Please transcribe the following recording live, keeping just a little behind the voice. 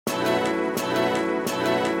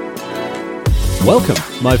Welcome,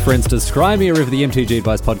 my friends, to Scry Me a River, the MTG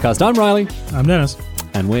Advice Podcast. I'm Riley. I'm Dennis.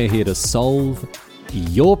 And we're here to solve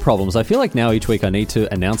your problems. I feel like now each week I need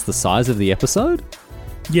to announce the size of the episode.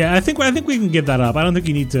 Yeah, I think we can give that up. I don't think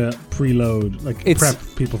you need to preload,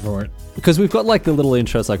 prep people for it. Because we've got like the little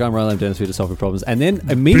intros, like I'm Riley, I'm Dennis, here to solve your problems. And then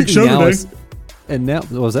immediately now,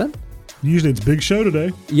 what was that? Usually it's big show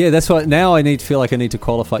today. Yeah, that's why now I feel like I need to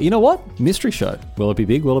qualify. You know what? Mystery show. Will it be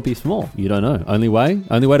big? Will it be small? You don't know. Only way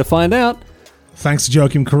to find out. Thanks to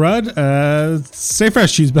Joachim Karad. Stay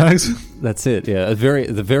fresh, cheese bags. That's it. Yeah,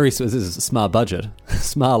 this is a smart budget,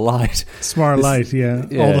 smart light, yeah.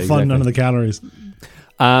 All the fun, none of the calories.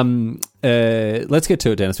 Let's get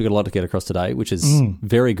to it, Dennis. We've got a lot to get across today, which is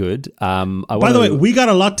very good. By the way, we got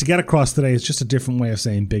a lot to get across today. It's just a different way of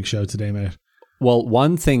saying big show today, mate. Well,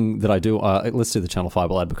 one thing that I do, let's do the Channel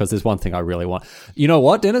Fireball ad because there's one thing I really want. You know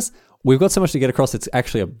what, Dennis? We've got so much to get across. It's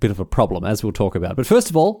actually a bit of a problem, as we'll talk about. But first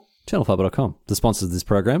of all, channelfireball.com, the sponsors of this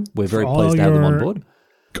program. We're very pleased to have them on board.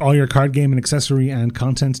 All your card game and accessory and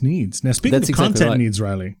content needs. Now, speaking of content needs,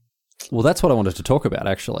 Riley. Well, that's what I wanted to talk about,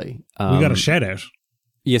 actually. We got a shout out.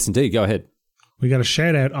 Yes, indeed. Go ahead. We got a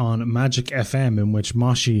shout out on Magic FM in which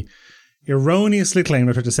Moshi erroneously claimed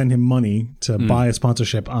I tried to send him money to buy a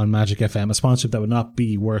sponsorship on Magic FM, a sponsorship that would not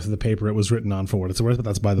be worth the paper it was written on for what it's worth, but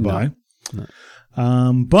that's by the by. No.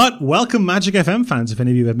 But welcome, Magic FM fans, if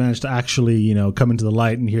any of you have managed to actually, come into the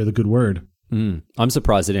light and hear the good word. I'm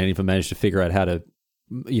surprised that any of them managed to figure out how to,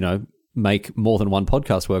 make more than one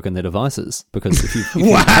podcast work on their devices. Because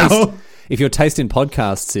if your taste in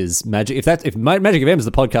podcasts is Magic, if Magic FM is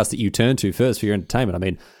the podcast that you turn to first for your entertainment, I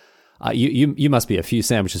mean, you must be a few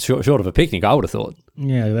sandwiches short of a picnic, I would have thought.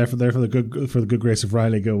 Yeah, there for the good grace of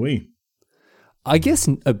Riley, go we. I guess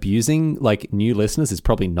abusing new listeners is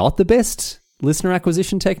probably not the best listener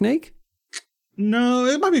acquisition technique. No,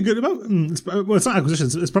 it might be good. It's not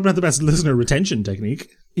acquisition. It's probably not the best listener retention technique.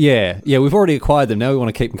 Yeah, we've already acquired them. Now we want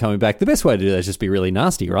to keep them coming back. The best way to do that is just be really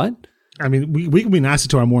nasty, right? I mean, we can be nasty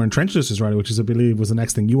to our more entrenched listeners, right? Which is, I believe, was the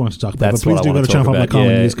next thing you want to talk about. That's but please do go to channelfireball.com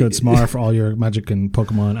and use code SMAR for all your Magic and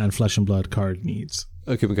Pokemon and Flesh and Blood card needs.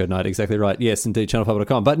 Okay, we go night. Exactly right. Yes, indeed,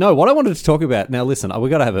 channelfireball.com. But no, what I wanted to talk about now. Listen, we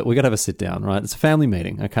got to have a sit down, right? It's a family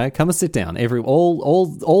meeting. Okay, come and sit down.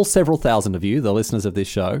 All several thousand of you, the listeners of this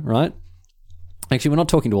show, right? Actually, we're not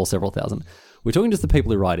talking to all several thousand. We're talking just the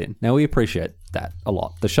people who write in. Now, we appreciate that a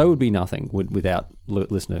lot. The show would be nothing without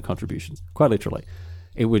listener contributions. Quite literally.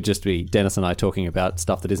 It would just be Dennis and I talking about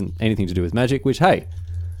stuff that isn't anything to do with Magic, which, hey,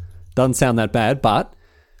 doesn't sound that bad, but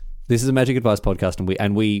this is a Magic Advice podcast,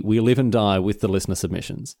 and we live and die with the listener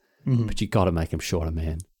submissions. Mm-hmm. But you got to make them shorter,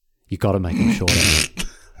 man. You got to make them shorter.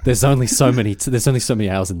 There's only so many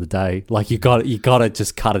hours in the day. You got to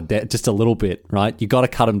just cut it down just a little bit, right? You got to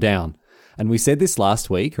cut them down. And we said this last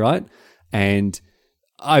week, right? And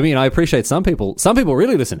I mean, I appreciate some people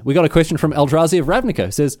really listen. We got a question from Eldrazi of Ravnica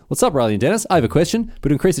who says, "What's up, Riley and Dennis? I have a question, but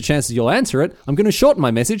to increase the chances you'll answer it, I'm going to shorten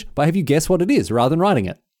my message by have you guess what it is rather than writing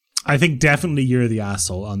it." I think definitely you're the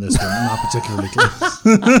asshole on this one, not particularly close.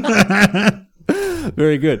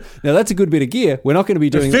 Very good. Now that's a good bit of gear. We're not going to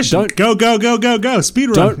be doing efficient. Go.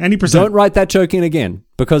 Speed run. Any percent. Don't write that joke in again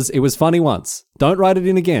because it was funny once. Don't write it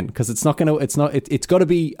in again because it's got to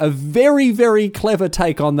be a very, very clever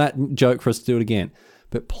take on that joke for us to do it again.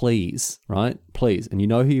 But please, right? Please, and you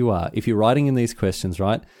know who you are. If you're writing in these questions,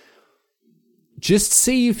 right? Just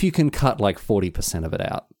see if you can cut 40% of it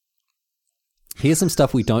out. Here's some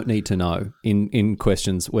stuff we don't need to know in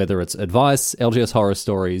questions, whether it's advice, LGS horror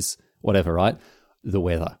stories, whatever, right? The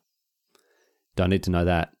weather. Don't need to know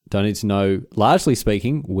that. Don't need to know, largely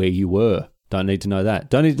speaking, where you were. Don't need to know that.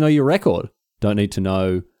 Don't need to know your record. Don't need to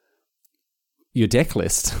know your deck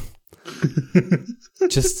list.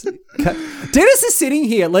 Dennis is sitting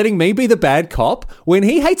here letting me be the bad cop when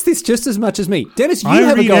he hates this just as much as me. Dennis, you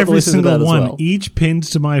have a go at every single one, well. Each pinned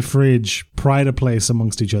to my fridge, pride of place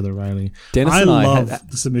amongst each other, Riley. Dennis I love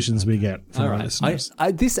the submissions we get from our listeners.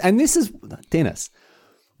 This is Dennis.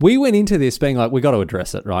 We went into this being we got to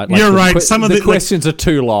address it, right? You're right. Some of the questions are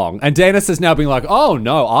too long. And Dennis is now being oh,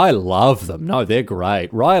 no, I love them. No, they're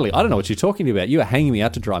great. Riley, I don't know what you're talking about. You are hanging me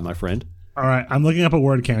out to dry, my friend. All right. I'm looking up a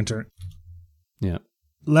word counter. Yeah.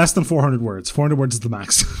 Less than 400 words. 400 words is the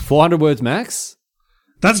max. 400 words max?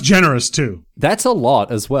 That's generous, too. That's a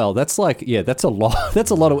lot as well. That's that's a lot. That's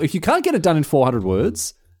a lot of... If you can't get it done in 400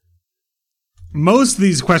 words... Most of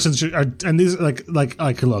these questions are... And these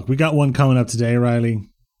look, we got one coming up today, Riley.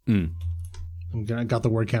 I got the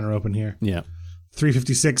word counter open here. Yeah.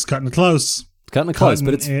 356, cutting it close. But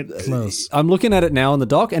it's close. I'm looking at it now on the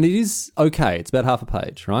doc, and it is okay. It's about half a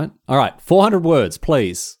page, right? All right, 400 words,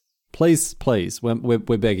 please. Please. We're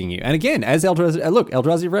begging you. And again, as Eldrazi,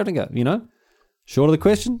 Eldrazi Ravnica, Shorter the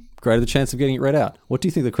question, greater the chance of getting it read out. What do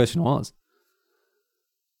you think the question was?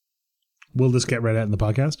 Will this get read out in the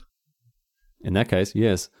podcast? In that case,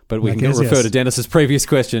 yes. But we In can that case, refer yes. to Dennis's previous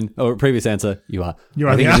question, or previous answer. You are. You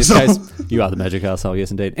are I think the in this asshole. case, you are the magic asshole.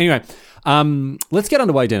 Yes, indeed. Anyway, let's get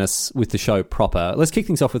underway, Dennis, with the show proper. Let's kick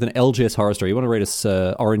things off with an LGS horror story. You want to read us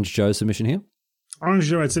Orange Joe's submission here? Orange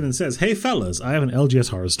Joe writes in and says, "Hey fellas, I have an LGS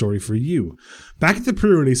horror story for you. Back at the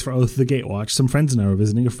pre-release for Oath of the Gatewatch, some friends and I were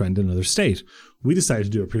visiting a friend in another state. We decided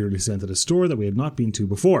to do a pre-release event at a store that we had not been to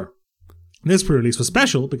before. This pre-release was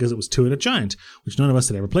special because it was Two-Headed Giant, which none of us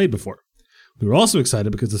had ever played before. We were also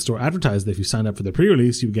excited because the store advertised that if you signed up for the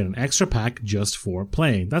pre-release, you would get an extra pack just for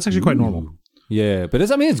playing. That's actually quite normal. Yeah, but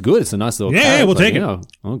it's good. It's a nice little Yeah, carrot, we'll but, take you it. know,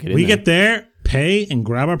 I'll get in We there. get there, pay, and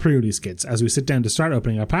grab our pre-release kits. As we sit down to start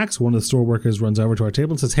opening our packs, one of the store workers runs over to our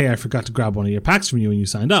table and says, "Hey, I forgot to grab one of your packs from you when you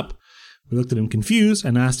signed up." We looked at him confused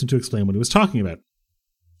and asked him to explain what he was talking about.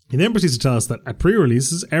 He then proceeds to tell us that at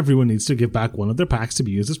pre-releases, everyone needs to give back one of their packs to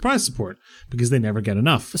be used as prize support because they never get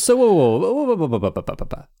enough. So,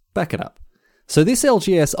 whoa. Back it up. So this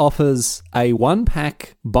LGS offers a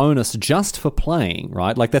 1-pack bonus just for playing,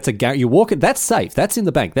 right? Like that's you walk it. That's safe. That's in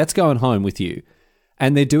the bank. That's going home with you.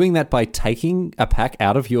 And they're doing that by taking a pack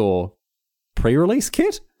out of your pre-release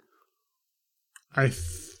kit? I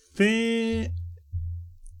think...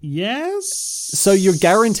 Yes? So you're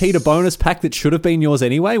guaranteed a bonus pack that should have been yours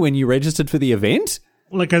anyway when you registered for the event?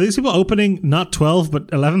 Like, are these people opening not 12 but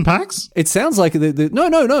 11 packs? It sounds like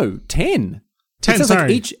no, 10. 10, It sounds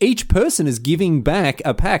sorry. like each person is giving back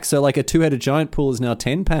a pack. So like a Two-Headed Giant pool is now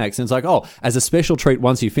 10 packs. And it's like, oh, as a special treat,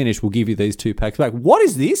 once you finish, we'll give you these 2 packs back. What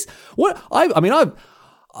is this?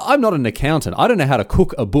 I'm not an accountant. I don't know how to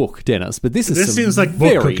cook a book, Dennis, but this seems like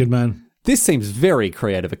book cooking, man. This seems very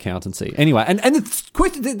creative accountancy. Anyway, and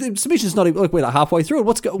the submission's not even, like, we're like halfway through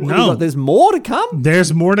it. No. There's more to come?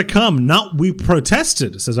 There's more to come. Not we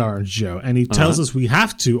protested, says Orange Joe, and he tells us we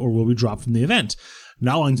have to or we'll be dropped from the event.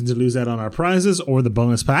 Not wanting to lose out on our prizes or the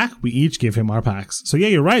bonus pack, we each give him our packs. So yeah,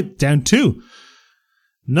 you're right, down 2.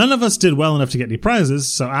 None of us did well enough to get any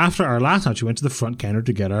prizes, so after our last match, we went to the front counter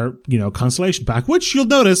to get our, consolation pack, which you'll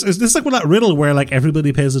notice is this like with that riddle where like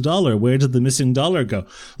everybody pays $1. Where did the missing $1 go?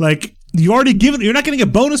 Like you already given, you're not getting a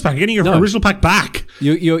bonus pack, you're getting your original pack back.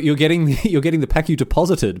 You're getting the pack you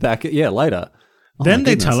deposited back. Yeah, later. Oh, Then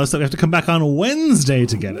they goodness. tell us that we have to come back on Wednesday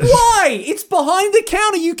to get it. Why? It's behind the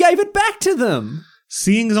counter. You gave it back to them.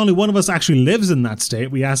 Seeing as only one of us actually lives in that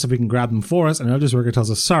state, we asked if we can grab them for us, and LGS worker tells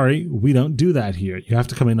us, "Sorry, we don't do that here. You have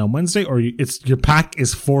to come in on Wednesday, or your pack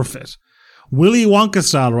is forfeit." Willy Wonka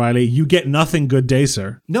style, Riley. You get nothing. Good day,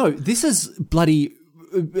 sir. No, this is bloody,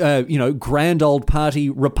 grand old party,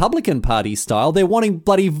 Republican Party style. They're wanting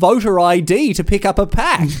bloody voter ID to pick up a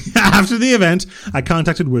pack. After the event, I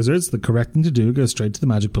contacted Wizards. The correct thing to do, go straight to the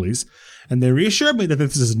Magic Police, and they reassured me that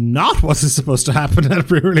this is not what is supposed to happen at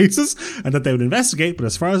pre-releases, and that they would investigate. But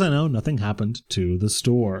as far as I know, nothing happened to the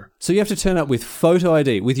store. So you have to turn up with photo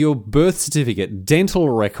ID, with your birth certificate, dental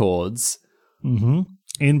records.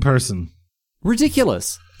 In person.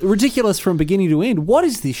 Ridiculous from beginning to end. What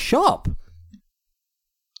is this shop?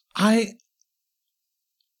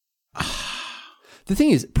 The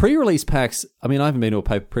thing is, pre-release packs, I mean, I haven't been to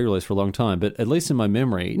a pre-release for a long time, but at least in my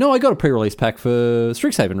memory, no, I got a pre-release pack for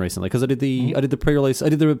Strixhaven recently because I did the pre-release, I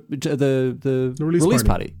did the release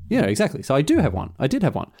party. Yeah, exactly. So I did have one.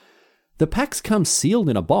 The packs come sealed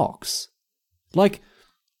in a box. Like,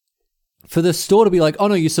 for the store to be like, oh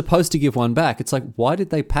no, you're supposed to give one back. It's like, why did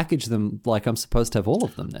they package them like I'm supposed to have all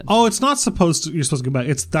of them then? Oh, it's not supposed to, you're supposed to give back.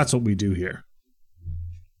 That's what we do here.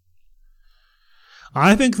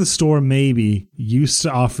 I think the store maybe used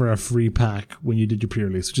to offer a free pack when you did your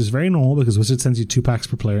pre-release, which is very normal because Wizard sends you 2 packs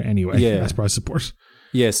per player anyway. Yeah. As prize support.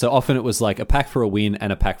 Yeah, so often it was like a pack for a win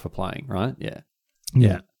and a pack for playing, right? Yeah.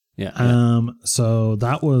 So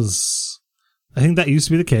that was, I think that used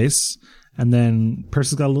to be the case. And then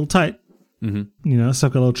purses got a little tight. Mm-hmm.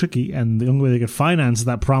 Stuff got a little tricky, and the only way they could finance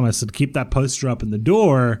that promise and keep that poster up in the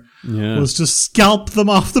door was to scalp them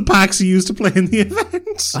off the packs you used to play in the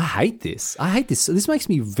event. I hate this. This makes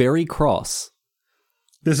me very cross.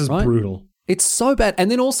 This is brutal. It's so bad. And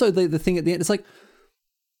then also the thing at the end, it's like,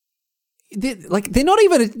 they're not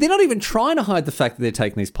even trying to hide the fact that they're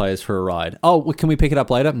taking these players for a ride. Oh, well, can we pick it up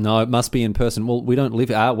later? No, it must be in person. Well, we don't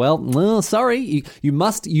live. Sorry, you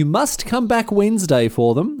must come back Wednesday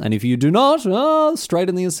for them, and if you do not, straight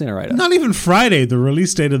in the incinerator. Not even Friday, the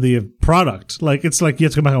release date of the product. Like it's like you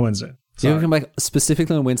have to come back on Wednesday. You have to come back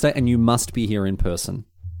specifically on Wednesday, and you must be here in person.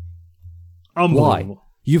 Unbelievable. Why?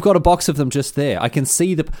 You've got a box of them just there. I can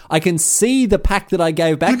see the pack that I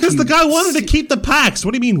gave back because to you. the guy wanted to keep the packs.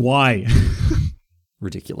 What do you mean, why?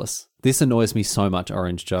 Ridiculous. This annoys me so much,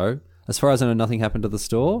 Orange Joe. As far as I know, nothing happened to the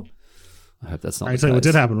store. I hope that's not I the tell you what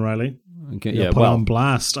case. did happen, Riley. Okay, You put on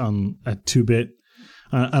blast on a 2-bit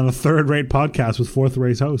and a third-rate podcast with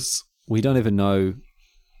fourth-rate hosts. we don't even know.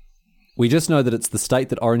 We just know that it's the state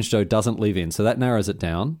that Orange Joe doesn't live in, so that narrows it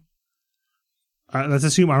down. Let's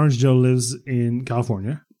assume Orange Joe lives in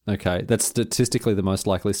California. Okay, that's statistically the most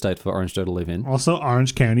likely state for Orange Joe to live in. Also,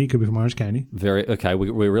 Orange County. Could be from Orange County. Very okay.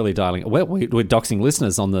 We're really dialing. We're doxing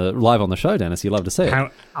listeners on the live on the show, Dennis. You love to see it.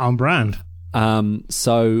 How on brand.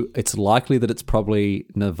 So it's likely that it's probably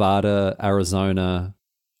Nevada, Arizona,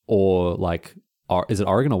 or is it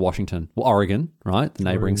Oregon or Washington? Well, Oregon, right? The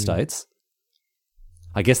neighboring states.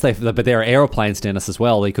 I guess but there are aeroplanes, Dennis, as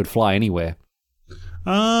well. They could fly anywhere.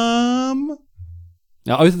 Now,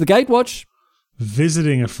 Oath of the Gatewatch.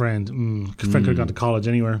 Visiting a friend. Friend could have gone to college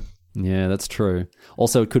anywhere. Yeah, that's true.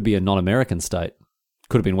 Also, it could be a non-American state.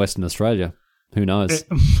 Could have been Western Australia. Who knows?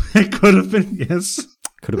 It could have been, yes.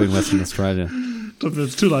 Could have been Western Australia.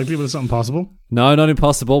 It's too likely, but it's not impossible. No, not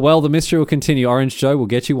impossible. Well, the mystery will continue. Orange Joe will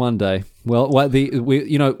get you one day. Well,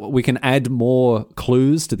 we can add more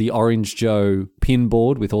clues to the Orange Joe pin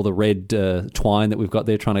board with all the red twine that we've got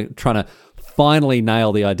there, trying to finally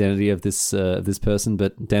nail the identity of this person.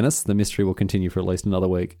 But Dennis, the mystery will continue for at least another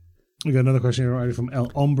week. We got another question here already from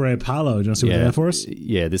El Hombre Palo. Do you want to see what they have for us?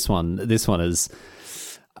 Yeah, this one is.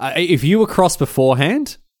 If you were crossed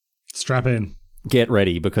beforehand, strap in. Get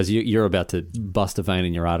ready, because you're about to bust a vein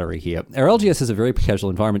in your artery here. Our LGS is a very casual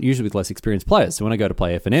environment, usually with less experienced players. So when I go to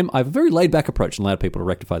play FNM, I have a very laid-back approach and allow people to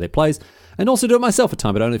rectify their plays, and also do it myself at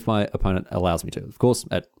time, but only if my opponent allows me to. Of course,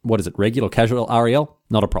 at, regular, casual REL?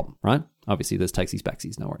 Not a problem, right? Obviously, there's takesies,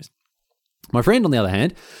 backsies, no worries. My friend, on the other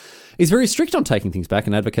hand, is very strict on taking things back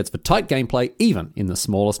and advocates for tight gameplay, even in the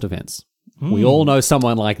smallest events. We all know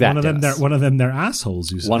someone like that. One of them, they're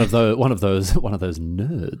assholes. You say. One of those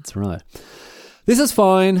nerds, right? This is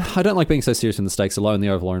fine. I don't like being so serious in the stakes alone. The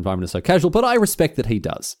overall environment is so casual, but I respect that he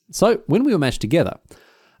does. So when we were matched together,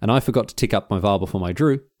 and I forgot to tick up my vial before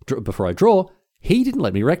I draw, he didn't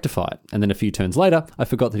let me rectify it. And then a few turns later, I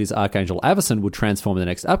forgot that his Archangel Avacyn would transform in the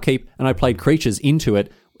next upkeep, and I played creatures into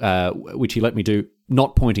it, which he let me do,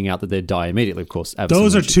 not pointing out that they'd die immediately. Of course, Avacyn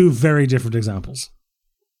those are two very different examples.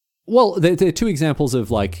 Well, they're two examples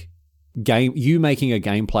of you making a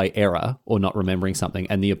gameplay error or not remembering something,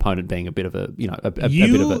 and the opponent being a bit of a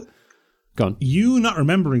bit of a. Go on. You not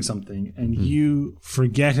remembering something and you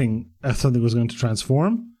forgetting something was going to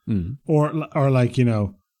transform, or a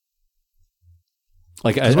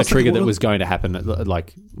trigger that was going to happen.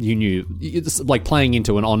 Like you knew, it's like playing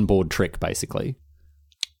into an onboard trick, basically.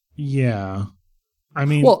 Yeah, I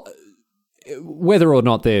mean, well. Whether or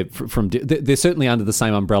not they're they're certainly under the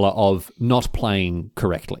same umbrella of not playing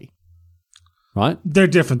correctly, right? They're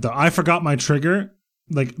different though. I forgot my trigger.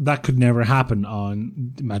 Like that could never happen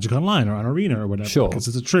on Magic Online or on Arena or whatever, sure, because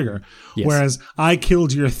it's a trigger. Yes. Whereas I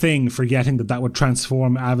killed your thing, forgetting that would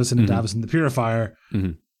transform Avacyn into Avacyn the Purifier.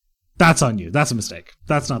 Mm-hmm. That's on you. That's a mistake.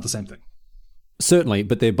 That's not the same thing. Certainly,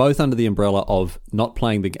 but they're both under the umbrella of not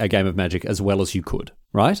playing a game of Magic as well as you could,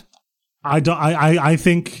 right? I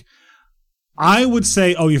think. I would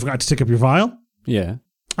say, you forgot to tick up your vial? Yeah.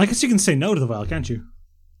 I guess you can say no to the vial, can't you?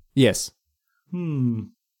 Yes.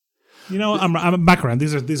 I'm back around.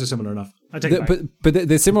 These are similar enough. I take it back. But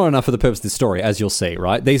they're similar enough for the purpose of this story, as you'll see,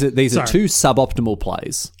 right? These are two suboptimal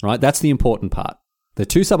plays, right? That's the important part. The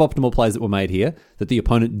two suboptimal plays that were made here that the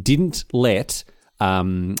opponent didn't let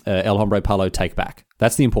El Hombre Palo take back.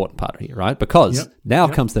 That's the important part here, right? Because now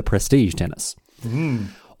comes the prestige tennis.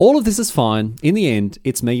 All of this is fine. In the end,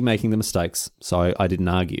 it's me making the mistakes, so I didn't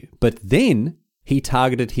argue. But then he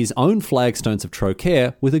targeted his own Flagstones of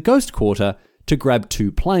Trocaire with a Ghost Quarter to grab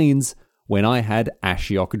 2 planes when I had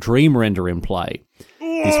Ashiok Dreamrender in play.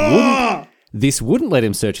 This wouldn't let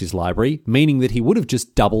him search his library, meaning that he would have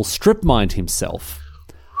just double strip mined himself.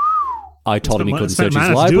 I told him he couldn't search his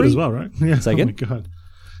library. Do it as well, right? Yeah. Say again? Oh my God.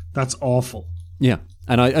 That's awful. Yeah.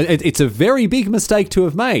 And it's a very big mistake to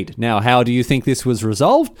have made. Now, how do you think this was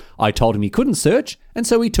resolved? I told him he couldn't search, and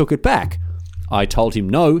so he took it back. I told him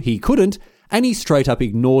no, he couldn't, and he straight up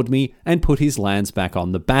ignored me and put his lands back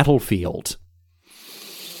on the battlefield.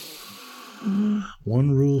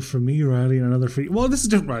 One rule for me, Riley, and another for you. Well, this is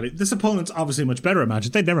different, Riley. This opponent's obviously much better at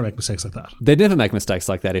Magic. They'd never make mistakes like that. They'd never make mistakes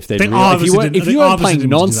like that if if you weren't playing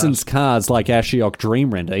nonsense cards like Ashiok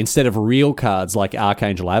Dreamrender instead of real cards like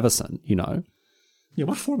Archangel Avacyn, Yeah,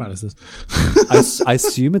 what format is this? I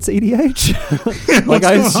assume it's EDH.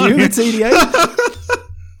 I assume it's EDH.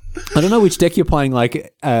 I don't know which deck you're playing,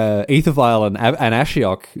 like Aether Vial and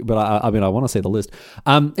Ashiok, but I mean, I want to see the list.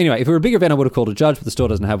 Anyway, if it were a big event, I would have called a judge, but the store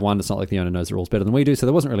doesn't have one. It's not like the owner knows the rules better than we do, so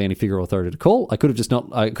there wasn't really any figure or authority to call. I could have just not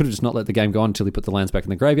let the game go on until he put the lands back in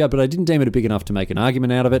the graveyard, but I didn't deem it big enough to make an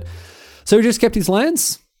argument out of it. So he just kept his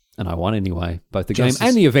lands, and I won anyway, both the game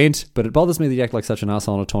and the event. But it bothers me that he acted like such an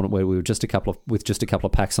arsehole in a tournament where we were just a couple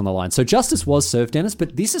of packs on the line. So justice was served, Dennis.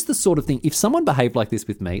 But this is the sort of thing. If someone behaved like this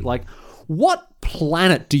with me, like, what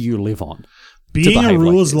planet do you live on? Being a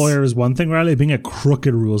rules lawyer is one thing, Riley. Being a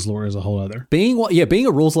crooked rules lawyer is a whole other. Being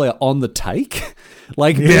a rules lawyer on the take,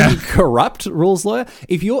 like being corrupt rules lawyer.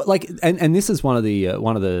 If you're like, and this is one of the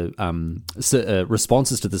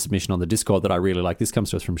responses to the submission on the Discord that I really like. This comes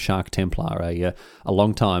to us from Shark Templar, a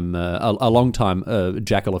long time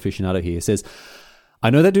Jackal aficionado here. Says,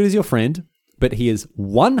 I know that dude is your friend, but he is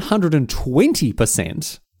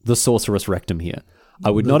 120% the sorceress rectum here. I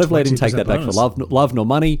would not have let him take that back for love nor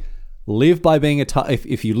money. Live by being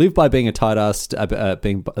if you live by being a tight ass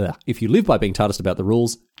if you live by being tight-assed about the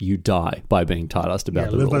rules, you die by being tight-assed about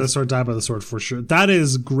the rules. Live by the sword, die by the sword for sure. That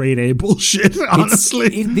is grade A bullshit,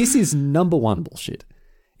 honestly. This is number one bullshit.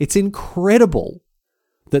 It's incredible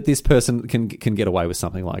that this person can get away with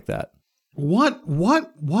something like that. What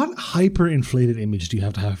hyper-inflated image do you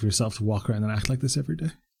have to have for yourself to walk around and act like this every day?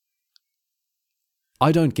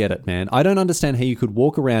 I don't get it, man. I don't understand how you could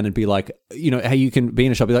walk around and be like, how you can be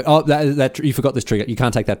in a shop, be like, oh, that you forgot this trigger, you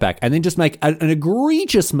can't take that back, and then just make an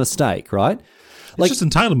egregious mistake, right? Like, it's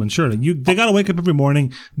just entitlement, surely. They got to wake up every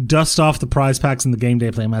morning, dust off the prize packs and the game day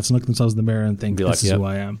playmats, and look themselves in the mirror and think, this is who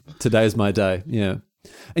I am. Today's my day, yeah.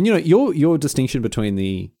 And your distinction between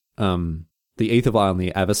the Aether Vial and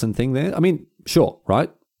the Avacyn thing there, I mean, sure,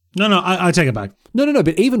 right? No, I take it back. No,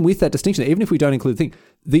 but even with that distinction, even if we don't include the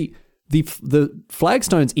thing, the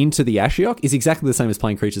flagstones into the Ashiok is exactly the same as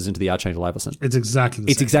playing creatures into the Archangel Avacyn. It's exactly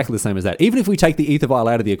the same. Exactly the same as that. Even if we take the Aether Vial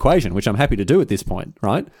out of the equation, which I'm happy to do at this point,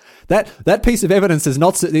 right? That piece of evidence is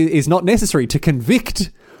not necessary to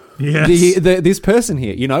convict this person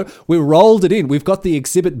here. We rolled it in. We've got the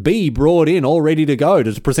Exhibit B brought in, all ready to go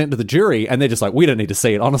to present to the jury, and they're just like, we don't need to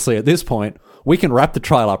see it. Honestly, at this point, we can wrap the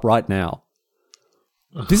trial up right now.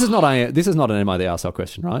 This is not an am I the arsehole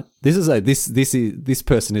question, right? This is this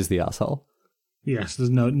person is the arsehole. Yes, there's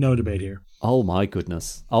no debate here. Oh my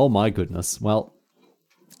goodness. Well,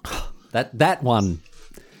 that one.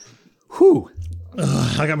 Whew.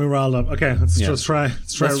 I got me riled up. Okay, let's try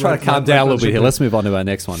to calm down a little bit here. Let's move on to our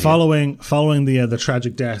next one. Following the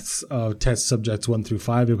tragic deaths of test subjects 1 through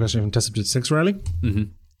 5, your question from test subject 6, Riley. Mm-hmm.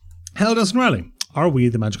 Hello, Dustin Riley. Are we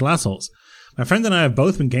the magical assholes? My friend and I have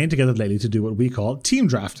both been getting together lately to do what we call team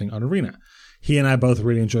drafting on Arena. He and I both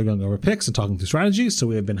really enjoy going over picks and talking through strategies, so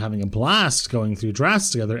we have been having a blast going through drafts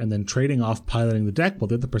together and then trading off piloting the deck while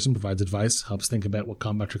the other person provides advice, helps think about what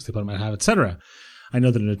combat tricks the opponent might have, etc. I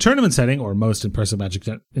know that in a tournament setting, or most in-person magic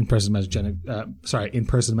in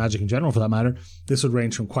general for that matter, this would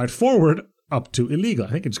range from quite forward up to illegal.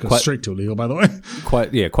 I think it just goes straight to illegal, by the way.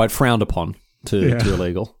 Quite frowned upon to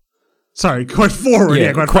illegal. Sorry, quite forward.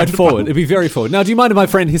 Yeah, quite forward. It'd be very forward. Now, do you mind if my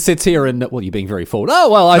friend who sits here and, well, you're being very forward.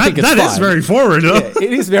 Oh, well, I think it's fine. That is very forward. Yeah,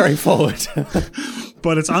 it is very forward.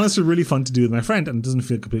 But it's honestly really fun to do with my friend, and it doesn't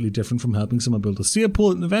feel completely different from helping someone build a Sea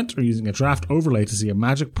pool at an event or using a draft overlay to see a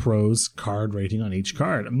Magic Pros card rating on each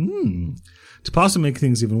card. To possibly make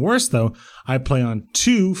things even worse, though, I play on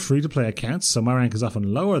 2 free-to-play accounts, so my rank is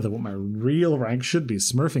often lower than what my real rank should be,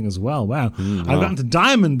 smurfing as well. Wow. I've gotten to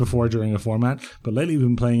Diamond before during a format, but lately we've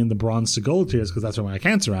been playing in the Bronze to Gold tiers because that's where my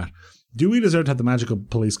accounts are at. Do we deserve to have the magical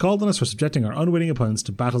police called on us for subjecting our unwitting opponents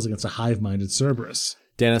to battles against a hive-minded Cerberus?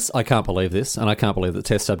 Dennis, I can't believe this, and I can't believe that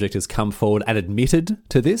test subject has come forward and admitted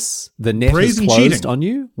to this. The net brazen is closed cheating. on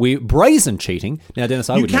you. Brazen cheating. Now,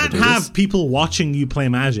 Dennis, I would never do this. You can't have people watching you play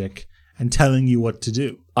Magic and telling you what to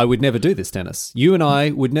do. I would never do this, Dennis. You and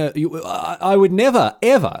I would never. I would never,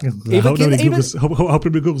 ever. I hope nobody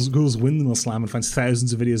Googles Windmill Slam and finds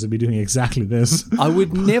thousands of videos of me doing exactly this. I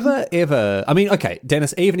would never, ever. I mean, okay,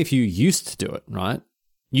 Dennis, even if you used to do it, right?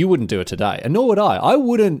 You wouldn't do it today, and nor would I. I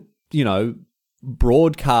wouldn't,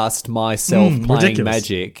 broadcast myself playing ridiculous.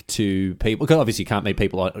 Magic to people, because obviously you can't meet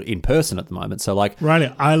people in person at the moment. So, like,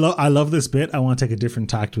 Riley, I love this bit. I want to take a different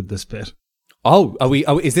tact with this bit. Oh,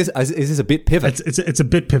 is this a bit pivot? It's a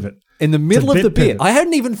bit pivot. In the middle of the bit. I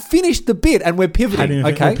hadn't even finished the bit, and we're pivoting.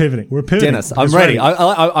 Okay, we're pivoting. Dennis, I'm ready.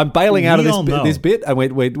 I'm bailing out of this bit, and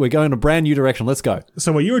we're going in a brand new direction. Let's go.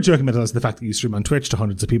 So what you were joking about is the fact that you stream on Twitch to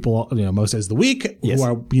hundreds of people, most days of the week, who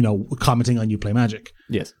are commenting on you play Magic.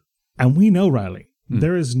 Yes, and we know, Riley,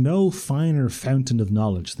 there is no finer fountain of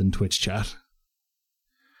knowledge than Twitch chat.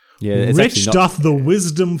 Yeah, it's Rich actually not- doth the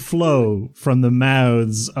wisdom flow from the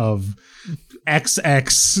mouths of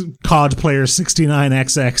XX COD player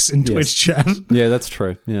 69XX in Twitch chat. Yeah, that's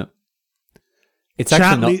true. Yeah, it's Chat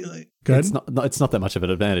actually not. good. It's not that much of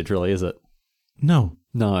an advantage, really, is it? No.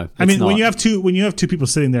 No, I mean, it's not. when you have two people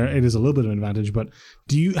sitting there, it is a little bit of an advantage. But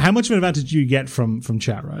how much of an advantage do you get from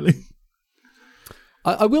chat, Riley?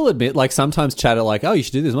 I will admit, like, sometimes chat are like, oh, you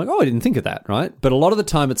should do this. I'm like, oh, I didn't think of that, right? But a lot of the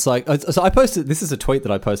time it's like, so I posted, this is a tweet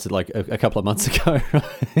that I posted like a couple of months ago,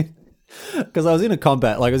 right? Because I was in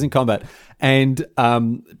combat, and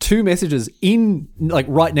two messages in, like,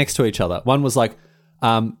 right next to each other. One was like,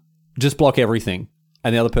 just block everything.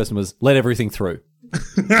 And the other person was, let everything through.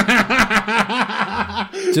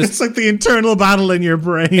 It's like the internal battle in your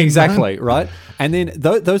brain. Exactly, right? And then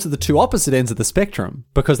those are the two opposite ends of the spectrum,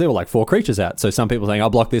 because there were like 4 creatures out. So some people saying, I'll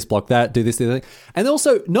block this, block that, do this, do that. And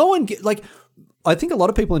also, no one, I think a lot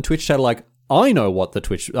of people in Twitch chat are like, I know what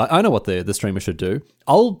the streamer should do.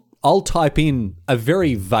 I'll type in a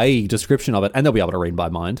very vague description of it, and they'll be able to read my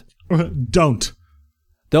mind. Don't.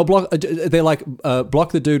 They'll block. They're like,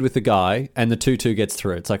 block the dude with the guy, and the 2/2 gets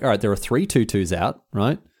through. It's like, all right, there are 3 2/2s out,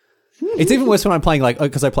 right? It's even worse when I'm playing, like,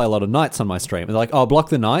 because I play a lot of knights on my stream. They're like, oh, block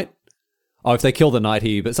the knight. Oh, if they kill the knight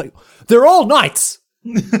here, but it's like, they're all knights.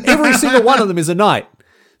 Every single one of them is a knight.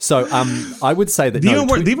 So, I would say that the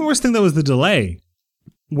even worse thing though was the delay,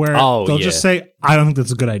 where they'll just say, I don't think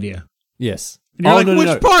that's a good idea. Yes. And you're like,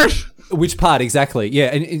 which part? Which part exactly? Yeah,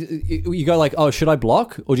 and you go like, oh, should I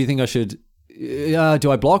block, or do you think I should?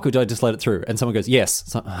 Do I block, or do I just let it through? And someone goes, yes.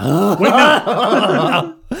 So, Wait,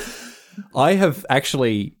 no. I have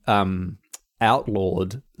actually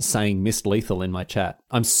outlawed saying Miss Lethal in my chat.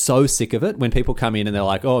 I'm so sick of it when people come in and they're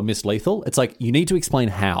like, oh, Miss Lethal. It's like, you need to explain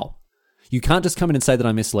how. You can't just come in and say that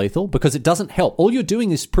I'm Miss Lethal, because it doesn't help. All you're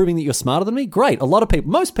doing is proving that you're smarter than me. Great.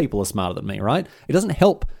 Most people are smarter than me, right? It doesn't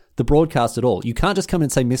help the broadcast at all. You can't just come in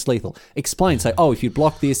and say Miss Lethal. Explain. Say, oh, if you'd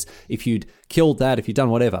blocked this, if you'd killed that, if you'd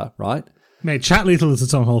done whatever, right? Mate, chat lethal is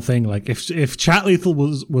its own whole thing. Like, if chat lethal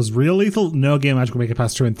was real lethal, no game magic will make it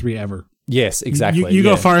past 2 and 3 ever. Yes, exactly. You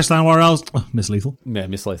go Forest Land Warriors, Miss Lethal. Yeah,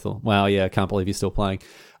 Miss Lethal. Wow, yeah, I can't believe you're still playing.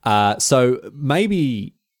 So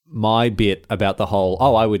maybe my bit about the whole,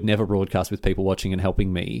 I would never broadcast with people watching and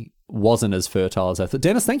helping me, wasn't as fertile as I thought.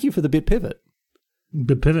 Dennis, thank you for the bit pivot.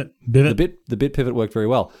 Bit pivot. The bit pivot worked very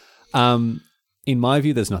well. In my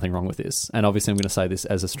view, there's nothing wrong with this. And obviously I'm going to say this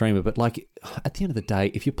as a streamer, but like, at the end of the day,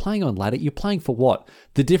 if you're playing on ladder, you're playing for what?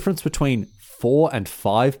 The difference between 4 and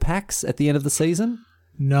 5 packs at the end of the season?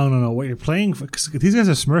 No. What you're playing for, because these guys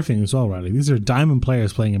are smurfing as well, Riley. These are diamond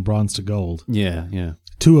players playing in bronze to gold. Yeah.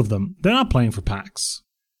 2 of them. They're not playing for packs.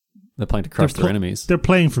 They're playing to crush their enemies. They're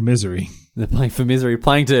playing for misery. They're playing for misery,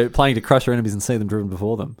 playing to crush their enemies and see them driven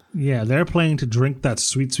before them. Yeah, they're playing to drink that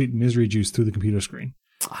sweet, sweet misery juice through the computer screen.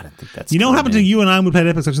 I don't think that's. You know what happened to you and I when we played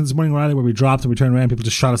Apex Legends this morning, Riley, where we dropped and we turned around, people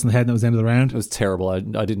just shot us in the head, and that was the end of the round? It was terrible. I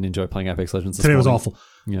didn't enjoy playing Apex Legends this Today morning. was awful.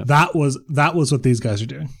 Yeah. That was what these guys are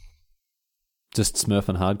doing. Just Smurf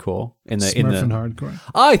and hardcore And hardcore.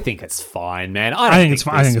 I think it's fine, man. I think it's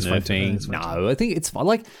fine. I think it's fine. No, I think it's fine.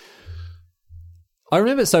 Like, I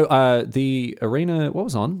remember. So the arena, what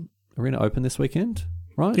was on? Arena Open this weekend,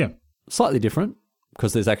 right? Yeah, slightly different,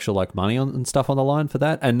 because there's actual like money and stuff on the line for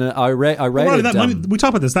that. And I rated that money. We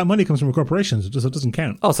talk about this. That money comes from corporations. It doesn't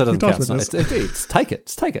count. Oh, so it doesn't count. It's take it.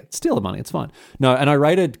 Take it. Steal the money. It's fine. No, and I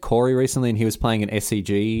rated Corey recently, and he was playing an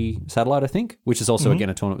SCG satellite, I think, which is also again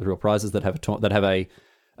a tournament with real prizes that have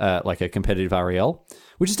a like a competitive REL,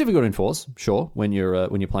 which is difficult to enforce. Sure, when you're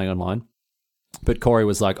playing online. But Corey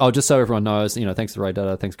was like, oh, just so everyone knows, thanks to Ray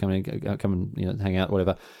Data, thanks for coming, come and hang out,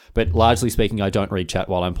 whatever. But largely speaking, I don't read chat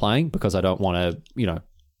while I'm playing, because I don't want to,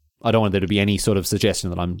 I don't want there to be any sort of suggestion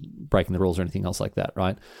that I'm breaking the rules or anything else like that,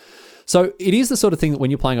 right? So it is the sort of thing that when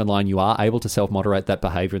you're playing online, you are able to self-moderate that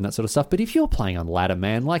behavior and that sort of stuff. But if you're playing on ladder,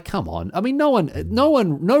 man, like, come on. I mean,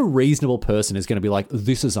 no reasonable person is going to be like,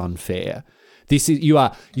 this is unfair. It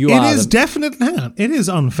is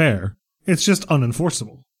unfair. It's just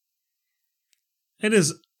unenforceable. It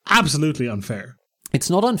is absolutely unfair. It's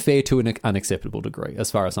not unfair to an unacceptable degree,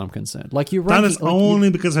 as far as I'm concerned. Like, you're right. That is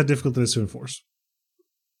only because how difficult it is to enforce.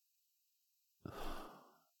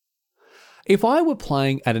 If I were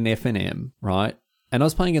playing at an FNM, right, and I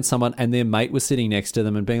was playing against someone and their mate was sitting next to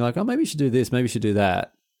them and being like, oh, maybe you should do this, maybe you should do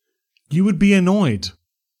that. You would be annoyed.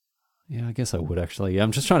 Yeah, I guess I would, actually. Yeah,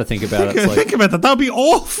 I'm just trying to think about it. Think about that. That would be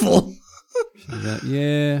awful.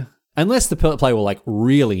 Yeah. Unless the player were like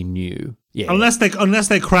really new. Yeah. Unless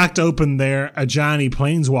they cracked open their Ajani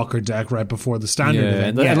Planeswalker deck right before the standard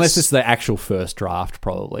event. Yes. Unless it's the actual first draft,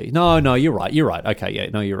 probably. No, you're right. Okay, yeah,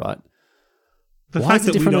 no, you're right. Why is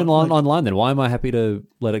it different online then? Why am I happy to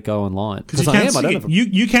let it go online? Because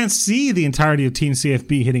you can't see the entirety of Team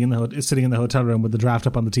CFB sitting in the hotel room with the draft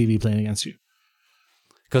up on the TV playing against you.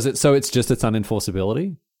 Because it's just its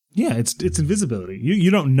unenforceability. Yeah, it's invisibility.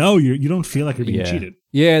 You don't know. You don't feel like you're being cheated.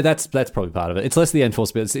 Yeah, that's probably part of it. It's less the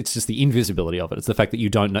enforceability. It's just the invisibility of it. It's the fact that you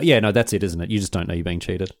don't know. Yeah, no, that's it, isn't it? You just don't know you're being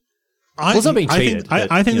cheated. It's not being cheated.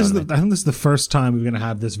 I think this is the first time we're going to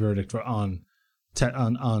have this verdict on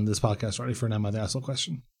this podcast, ready for an Am I the Asshole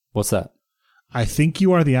question. What's that? I think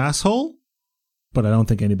you are the asshole, but I don't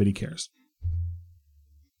think anybody cares.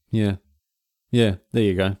 Yeah. Yeah, there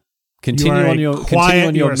you go. Continue on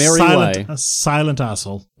your merry way. A silent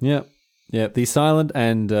asshole. Yeah. Yeah, the silent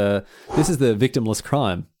and this is the victimless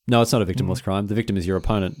crime. No, it's not a victimless crime. The victim is your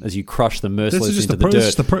opponent as you crush them mercilessly into the dirt.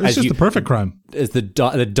 It's just the perfect crime. As the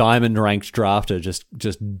diamond ranked drafter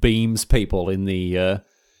just beams people in the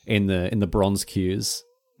bronze queues.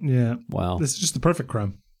 Yeah. Wow. This is just the perfect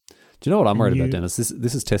crime. Do you know what I'm worried about, Dennis?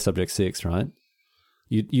 This is test subject 6, right?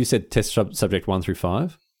 You said test subject 1 through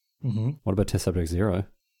 5. Mm-hmm. What about test subject 0?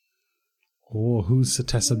 Oh, who's the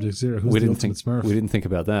test subject 0? Who's the ultimate Smurf? We didn't think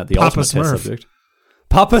about that. The Papa ultimate Smurf. test subject.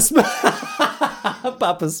 Papa Smurf.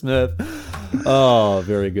 Papa Smurf. Oh,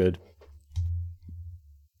 very good.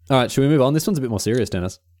 All right, should we move on? This one's a bit more serious,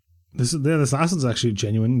 Dennis. This last one's actually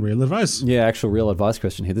genuine, real advice. Yeah, actual real advice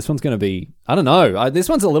question here. This one's going to be, I don't know. This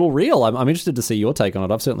one's a little real. I'm interested to see your take on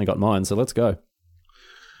it. I've certainly got mine, so let's go.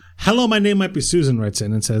 Hello, my name might be Susan, writes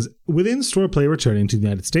in and says, with in-store play returning to the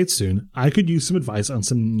United States soon, I could use some advice on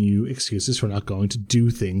some new excuses for not going to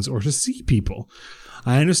do things or to see people.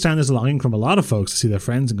 I understand there's a longing from a lot of folks to see their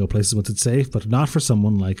friends and go places once it's safe, but not for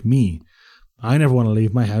someone like me. I never want to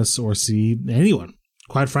leave my house or see anyone.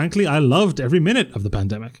 Quite frankly, I loved every minute of the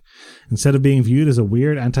pandemic. Instead of being viewed as a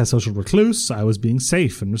weird antisocial recluse, I was being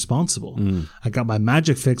safe and responsible. I got my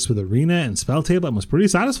magic fix with Arena and Spelltable and was pretty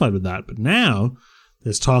satisfied with that, but now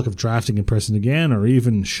there's talk of drafting in person again, or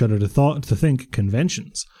even, shudder to think,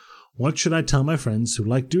 conventions. What should I tell my friends who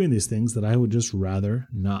like doing these things that I would just rather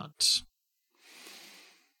not?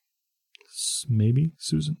 Maybe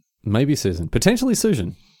Susan. Maybe Susan. Potentially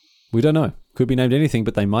Susan. We don't know. Could be named anything,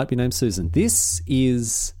 but they might be named Susan. This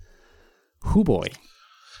is Who Boy.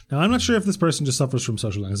 Now, I'm not sure if this person just suffers from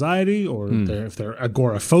social anxiety, or if they're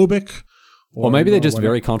agoraphobic. Or maybe they're just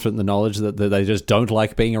very confident in the knowledge that they just don't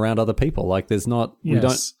like being around other people. Like we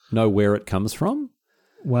don't know where it comes from.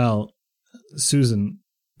 Well, Susan,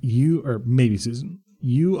 you have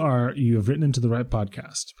written into the right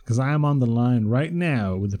podcast, because I am on the line right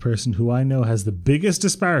now with the person who I know has the biggest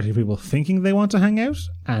disparity of people thinking they want to hang out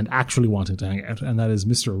and actually wanting to hang out, and that is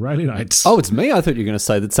Mr. Riley Knight. Oh, it's me. I thought you were going to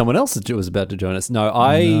say that someone else was about to join us. No,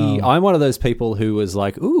 I'm one of those people who was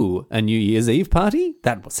like, ooh, a New Year's Eve party?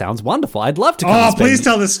 That sounds wonderful. I'd love to come. Oh, please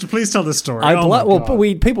tell this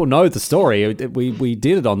story. People know the story. We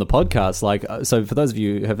did it on the podcast. Like, so for those of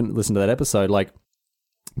you who haven't listened to that episode, like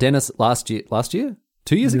Dennis last year?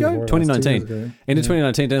 2 years ago? 2019. Into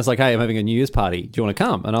 2019, Dennis was like, hey, I'm having a New Year's party. Do you want to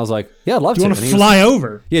come? And I was like, yeah, I'd love to. Do you want to fly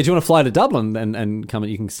over? Yeah, do you want to fly to Dublin and come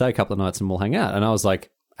and you can stay a couple of nights and we'll hang out? And I was like,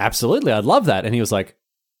 absolutely, I'd love that. And he was like,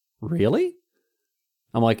 really?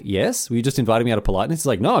 I'm like, yes. Were you just inviting me out of politeness? He's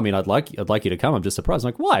like, no, I mean, I'd like you to come. I'm just surprised. I'm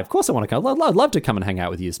like, why? Of course I want to come. I'd love to come and hang out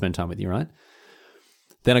with you, spend time with you, right?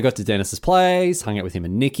 Then I got to Dennis's place, hung out with him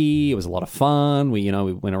and Nikki. It was a lot of fun. We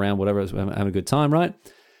went around, whatever, having a good time, right?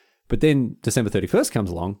 But then December 31st comes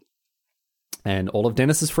along and all of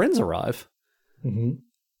Dennis's friends arrive. Mm-hmm.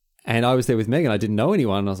 And I was there with Megan. I didn't know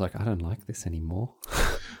anyone. And I was like, I don't like this anymore.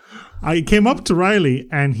 I came up to Riley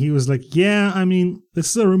and he was like, yeah, I mean,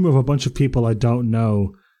 this is a room of a bunch of people I don't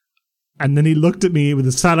know. And then he looked at me with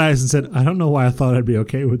his sad eyes and said, I don't know why I thought I'd be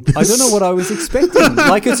okay with this. I don't know what I was expecting.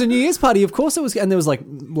 Like, it's a New Year's party. Of course it was. And there was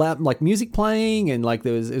like music playing and like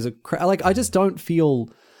there was a crowd. Like, I just don't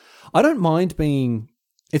mind being...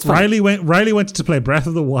 It's Riley went to play Breath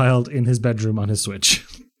of the Wild in his bedroom on his Switch.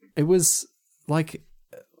 It was like,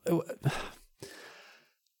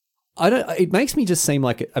 it makes me just seem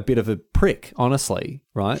like a bit of a prick, honestly,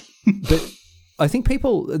 right? But I think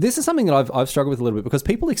this is something that I've struggled with a little bit, because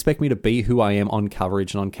people expect me to be who I am on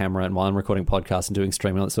coverage and on camera and while I'm recording podcasts and doing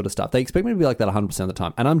streaming and all that sort of stuff. They expect me to be like that 100% of the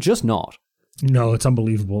time, and I'm just not. No, it's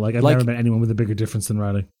unbelievable. Like, I've never met anyone with a bigger difference than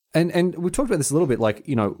Riley. And we've talked about this a little bit, like,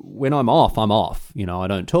 when I'm off, I'm off. I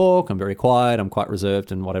don't talk, I'm very quiet, I'm quite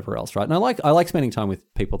reserved and whatever else, right? And I like spending time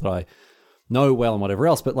with people that I know well and whatever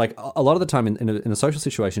else, but like a lot of the time in a social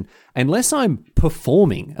situation, unless I'm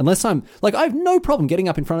performing, unless I'm, like, I have no problem getting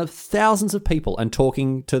up in front of thousands of people and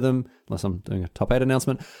talking to them, unless I'm doing a top 8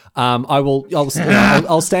 announcement, I'll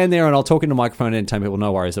stand there and I'll talk into a microphone and entertain people,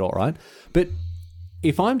 no worries at all, right? But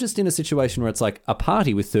if I'm just in a situation where it's like a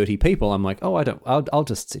party with 30 people, I'm like, oh, I'll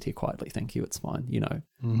just sit here quietly. Thank you. It's fine, you know.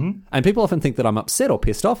 Mm-hmm. And people often think that I'm upset or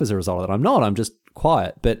pissed off as a result of that. I'm not. I'm just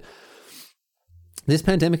quiet. But this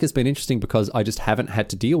pandemic has been interesting because I just haven't had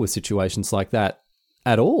to deal with situations like that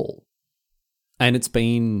at all. And it's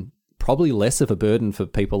been probably less of a burden for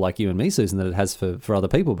people like you and me, Susan, than it has for other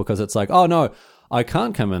people, because it's like, oh, no, I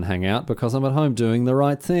can't come and hang out because I'm at home doing the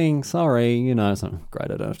right thing. Sorry, you know. So great,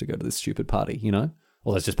 I don't have to go to this stupid party, you know.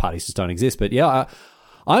 Well, there's just parties just don't exist. But yeah,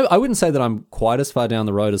 I wouldn't say that I'm quite as far down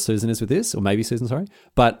the road as Susan is with this, or maybe Susan, sorry.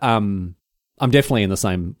 But I'm definitely in the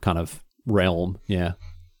same kind of realm, yeah.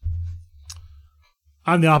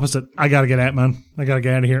 I'm the opposite. I got to get out, man. I got to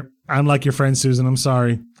get out of here. I'm like your friend, Susan. I'm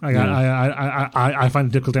sorry. I find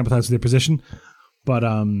it difficult to empathize with your position. But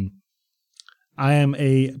I am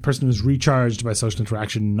a person who's recharged by social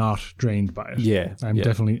interaction, not drained by it. Yeah. I'm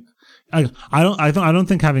definitely... I don't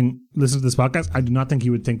think, having listened to this podcast, I do not think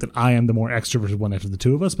you would think that I am the more extroverted one out of the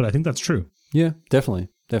two of us, but I think that's true. Yeah, definitely.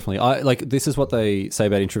 This is what they say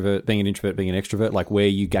about being an extrovert, like where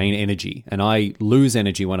you gain energy. And I lose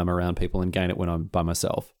energy when I'm around people and gain it when I'm by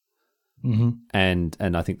myself. Mm-hmm. And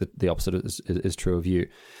I think that the opposite is true of you.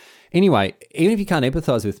 Anyway, even if you can't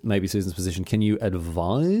empathize with maybe Susan's position, can you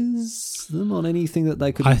advise them on anything that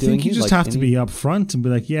they could be doing? I think you just have to be upfront and be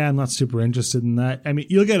like, yeah, I'm not super interested in that. I mean,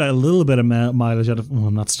 you'll get a little bit of mileage out of,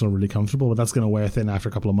 I'm not still really comfortable, but that's going to wear thin after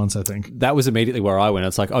a couple of months, I think. That was immediately where I went.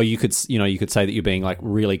 It's like, oh, you could say that you're being like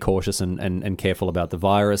really cautious and careful about the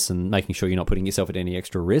virus and making sure you're not putting yourself at any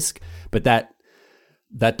extra risk. But that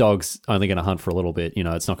dog's only going to hunt for a little bit. You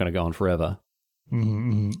know, it's not going to go on forever.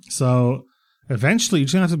 Mm-hmm, mm-hmm. So... eventually, you're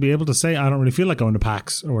just going to have to be able to say, I don't really feel like going to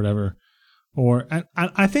PAX or whatever. And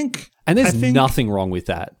I think... And there's nothing wrong with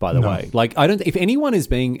that, by the way. Like, if anyone is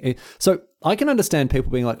being... So, I can understand people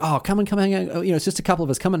being like, oh, come hang out. You know, it's just a couple of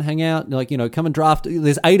us. Come and hang out. Like, you know, come and draft.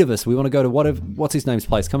 There's 8 of us. We want to go to what's his name's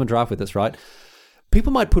place. Come and draft with us, right?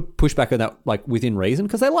 People might push back on that, like, within reason,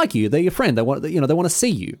 because they like you. They're your friend. They want to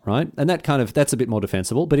see you, right? And that's a bit more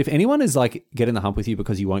defensible. But if anyone is, like, getting the hump with you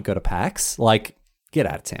because you won't go to PAX, like, get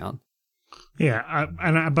out of town. Yeah,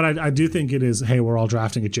 but I do think it is, hey, we're all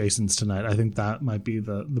drafting at Jason's tonight. I think that might be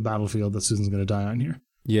the battlefield that Susan's going to die on here.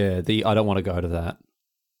 Yeah, I don't want to go to that.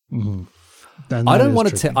 Mm-hmm. I don't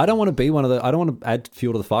want to be one of the... I don't want to add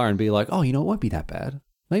fuel to the fire and be like, oh, you know, it won't be that bad.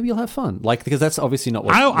 Maybe you'll have fun. Like, because that's obviously not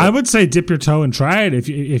what... I would say dip your toe and try it if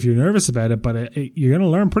you're nervous about it, but you're going to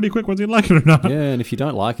learn pretty quick whether you like it or not. Yeah, and if you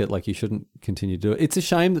don't like it, like, you shouldn't continue to do it. It's a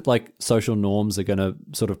shame that, like, social norms are going to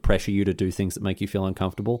sort of pressure you to do things that make you feel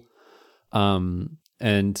uncomfortable.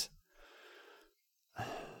 And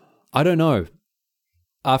I don't know,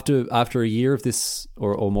 after a year of this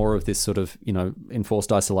or more of this sort of, you know,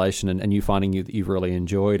 enforced isolation and you finding that you've really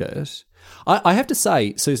enjoyed it, I have to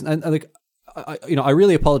say, Susan, and like, I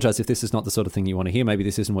really apologize if this is not the sort of thing you want to hear. Maybe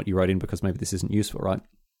this isn't what you wrote in because maybe this isn't useful, right?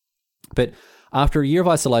 But after a year of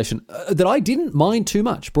isolation that I didn't mind too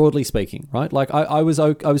much, broadly speaking, right? Like I was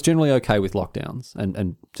generally okay with lockdowns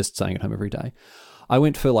and just staying at home every day. I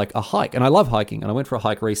went for like a hike, and I love hiking, and I went for a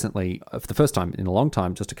hike recently for the first time in a long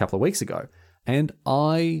time, just a couple of weeks ago, and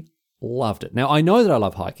I loved it. Now, I know that I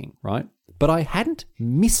love hiking, right? But I hadn't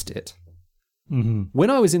missed it. Mm-hmm. When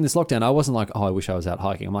I was in this lockdown, I wasn't like, oh, I wish I was out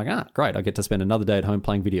hiking. I'm like, great, I get to spend another day at home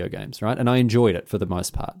playing video games, right? And I enjoyed it for the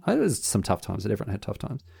most part. There was some tough times, that everyone had tough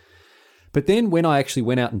times. But then when I actually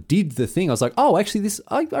went out and did the thing, I was like, oh, actually,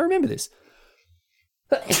 I remember this.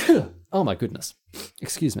 Oh, my goodness.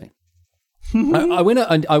 Excuse me. I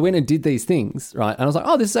went and did these things, right? And I was like,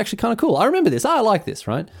 oh, this is actually kind of cool. I remember this. I like this,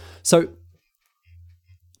 right? So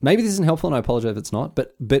maybe this isn't helpful, and I apologize if it's not,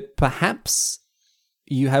 but perhaps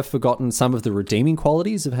you have forgotten some of the redeeming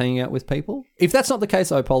qualities of hanging out with people. If that's not the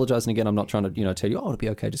case, I apologize. And again, I'm not trying to, tell you, oh, it'll be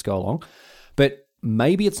okay, just go along. But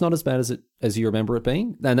maybe it's not as bad as you remember it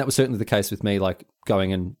being. And that was certainly the case with me, like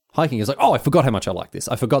going and hiking. It's like, oh, I forgot how much I like this.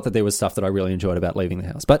 I forgot that there was stuff that I really enjoyed about leaving the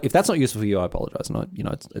house. But if that's not useful for you, I apologize. And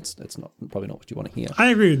it's not probably not what you want to hear.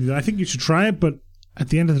 I agree with you. I think you should try it, but at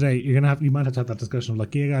the end of the day, you might have to have that discussion of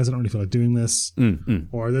like, yeah, guys, I don't really feel like doing this,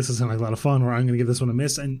 or this is like a lot of fun, or I'm going to give this one a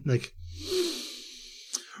miss, and like,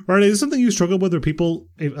 or is something you struggle with, or people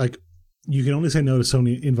like you can only say no to so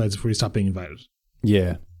many invites before you stop being invited?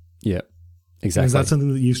 Yeah, exactly. Is that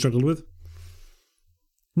something that you struggled with?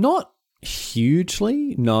 Not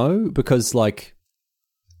hugely, no, because like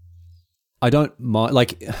I don't mind.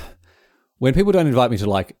 Like when people don't invite me to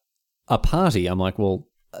like a party, I'm like, well,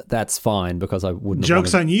 that's fine because I wouldn't.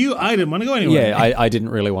 Joke's on you. I didn't want to go anyway. Yeah, I didn't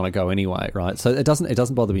really want to go anyway, right? So it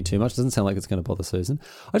doesn't bother me too much. It doesn't sound like it's going to bother Susan.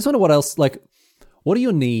 I just wonder what else. Like, what are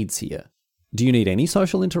your needs here? do you need any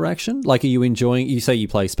social interaction? Like, are you enjoying, you say you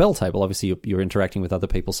play Spell Table, obviously you're interacting with other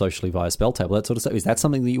people socially via Spell Table, that sort of stuff. Is that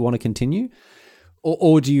something that you want to continue?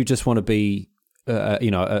 Or do you just want to be,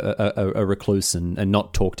 a recluse and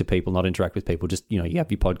not talk to people, not interact with people? Just, you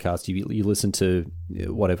have your podcast, you listen to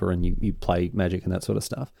whatever, and you play Magic and that sort of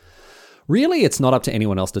stuff. Really, it's not up to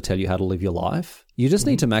anyone else to tell you how to live your life. You just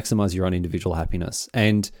need to maximize your own individual happiness.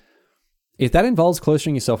 And if that involves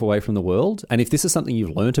cloistering yourself away from the world, and if this is something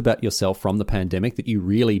you've learned about yourself from the pandemic, that you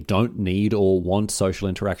really don't need or want social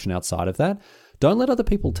interaction outside of that, don't let other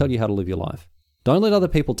people tell you how to live your life. Don't let other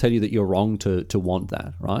people tell you that you're wrong to want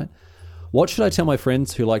that, right? What should I tell my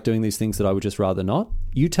friends who like doing these things that I would just rather not?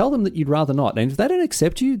 You tell them that you'd rather not. And if they don't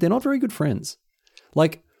accept you, they're not very good friends.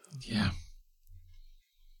 Like, yeah.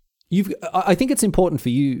 I think it's important for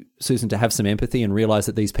you, Susan, to have some empathy and realize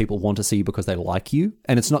that these people want to see you because they like you,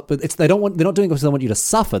 and they're not doing it because they want you to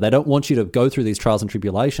suffer. They don't want you to go through these trials and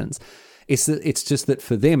tribulations. It's just that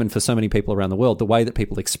for them and for so many people around the world, the way that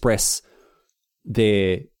people express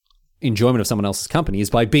their enjoyment of someone else's company is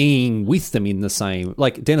by being with them in the same.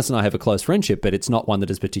 Like, Dennis and I have a close friendship, but it's not one that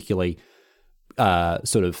is particularly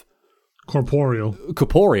sort of corporeal.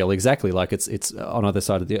 Exactly, like it's on either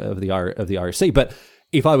side of the Irish Sea, but.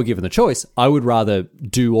 If I were given the choice, I would rather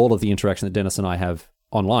do all of the interaction that Dennis and I have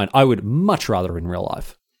online. I would much rather in real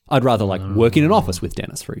life. I'd rather work in an office with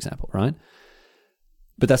Dennis, for example, right?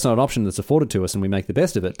 But that's not an option that's afforded to us, and we make the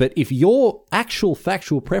best of it. But if your actual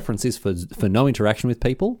factual preference is for no interaction with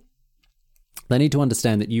people, they need to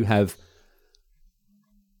understand that you have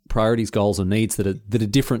priorities, goals, and needs that are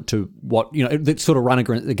different to what, that sort of run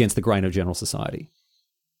against the grain of general society.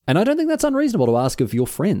 And I don't think that's unreasonable to ask of your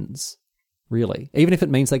friends. Really, even if it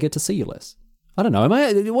means they get to see you less. I don't know.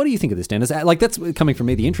 What do you think of this, Dennis? Like, that's coming from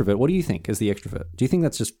me, the introvert. What do you think as the extrovert? Do you think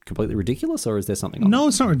that's just completely ridiculous, or is there something? No,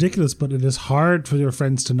 it's not ridiculous, but it is hard for your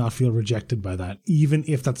friends to not feel rejected by that, even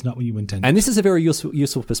if that's not what you intended. And this is a very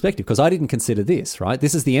useful perspective, because I didn't consider this. Right,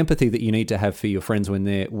 this is the empathy that you need to have for your friends when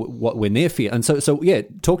they're fear. And so yeah,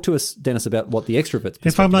 talk to us, Dennis, about what the extrovert.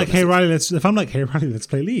 If I'm like, hey Riley, let's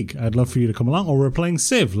play League. I'd love for you to come along, or we're playing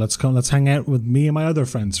Civ. Let's hang out with me and my other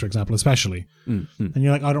friends, for example, especially. And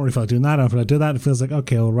you're like, I don't really feel like doing that. I don't feel like doing that. It feels like,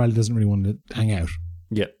 okay, well, Riley doesn't really want to hang out.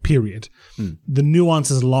 Yeah. Period. The nuance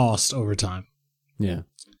is lost over time. Yeah.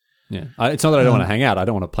 Yeah. It's not that I don't want to hang out. I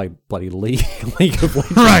don't want to play bloody League of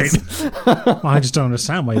Legends. Right. Well, I just don't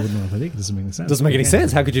understand why you wouldn't want to play League. It doesn't make any sense. Doesn't make any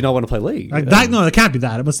sense. How could you not want to play League? No, it can't be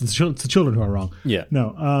that. It must be the children who are wrong. Yeah.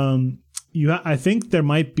 No. I think there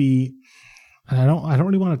might be, and I don't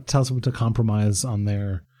really want to tell someone to compromise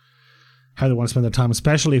on how they want to spend their time,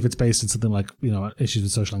 especially if it's based in something like, issues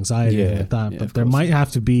with social anxiety and like that. But there might have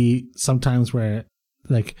to be sometimes where,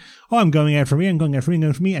 like, oh, I'm going out for me, I'm going out for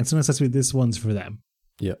me, and sometimes that's this one's for them.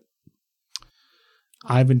 Yeah.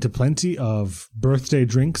 I've been to plenty of birthday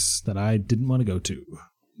drinks that I didn't want to go to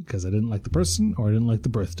because I didn't like the person or I didn't like the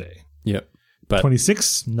birthday. Yep. But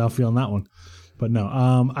 26, not feeling that one. But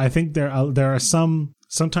no, I think there are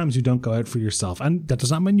sometimes you don't go out for yourself, and that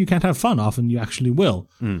does not mean you can't have fun. Often you actually will.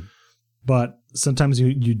 But sometimes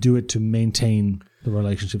you do it to maintain the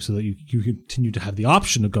relationship so that you continue to have the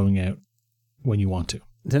option of going out when you want to.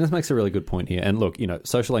 Dennis makes a really good point here. And look,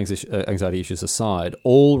 social anxiety issues aside,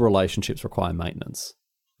 all relationships require maintenance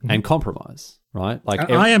and compromise, right? Like,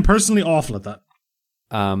 I am personally awful at that.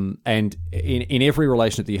 And in every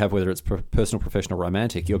relationship that you have, whether it's personal, professional,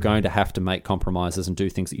 romantic, you're going to have to make compromises and do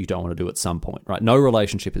things that you don't want to do at some point, right? No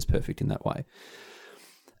relationship is perfect in that way.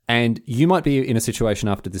 And you might be in a situation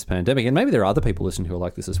after this pandemic, and maybe there are other people listening who are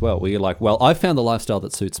like this as well, where you're like, well, I've found the lifestyle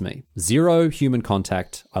that suits me. 0 human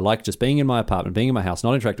contact. I like just being in my apartment, being in my house,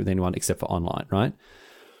 not interacting with anyone except for online, right?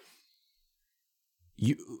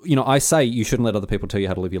 I say you shouldn't let other people tell you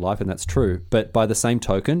how to live your life, and that's true. But by the same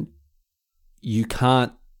token, you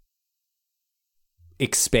can't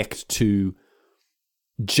expect to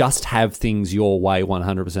just have things your way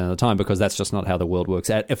 100% of the time, because that's just not how the world works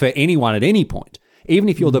for anyone at any point. Even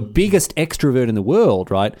if you're the biggest extrovert in the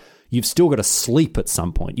world, right, you've still got to sleep at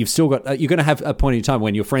some point. You've still got you're going to have a point in time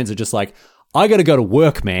when your friends are just like, I got to go to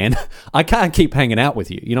work, man. I can't keep hanging out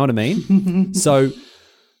with you. You know what I mean? So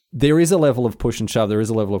there is a level of push and shove. There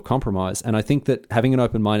is a level of compromise. And I think that having an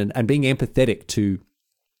open mind and being empathetic to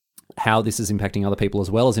how this is impacting other people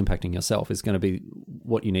as well as impacting yourself is going to be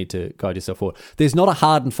what you need to guide yourself forward. There's not a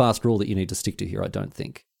hard and fast rule that you need to stick to here, I don't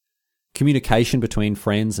think. Communication between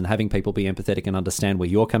friends and having people be empathetic and understand where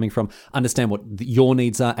you're coming from, understand what your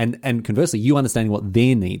needs are, and conversely, you understanding what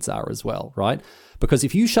their needs are as well, right? Because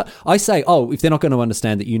if you I say, if they're not going to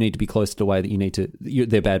understand that you need to be close to the way that you need to,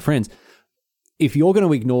 they're bad friends. If you're going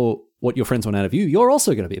to ignore what your friends want out of you, you're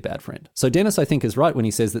also going to be a bad friend. So Dennis, I think, is right when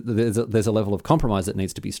he says that there's a level of compromise that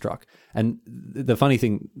needs to be struck. And the funny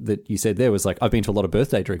thing that you said there was like, I've been to a lot of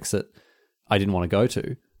birthday drinks that I didn't want to go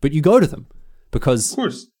to, but you go to them because Of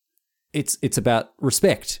course. it's about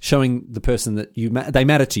respect, showing the person that they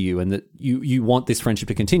matter to you and that you want this friendship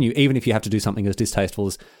to continue, even if you have to do something as distasteful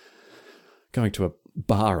as going to a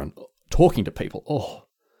bar and talking to people. Oh,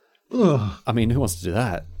 Ugh. I mean, who wants to do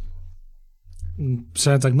that?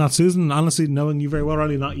 Sounds like not Susan. Honestly, knowing you very well,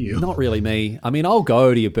 Riley, not you. Not really me. I mean, I'll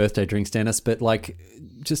go to your birthday drinks, Dennis, but like,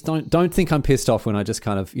 just don't think I'm pissed off when I just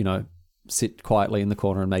kind of, sit quietly in the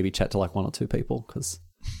corner and maybe chat to like one or two people, because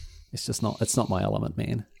it's not my element,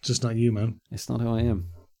 man. Just not you, man. It's not who I am.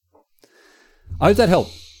 I hope that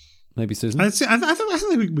helped. Maybe Susan. I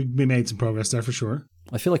think we made some progress there for sure.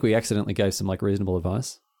 I feel like we accidentally gave some like reasonable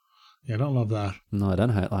advice. Yeah, I don't love that. No, I don't.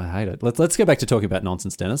 I hate it. Let's go back to talking about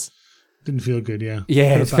nonsense, Dennis. Didn't feel good, yeah.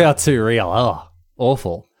 Yeah, it felt too real. Oh,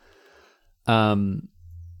 awful. I'm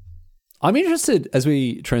interested as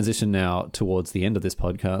we transition now towards the end of this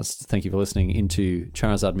podcast. Thank you for listening into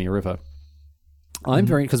Charizard Mere River. I'm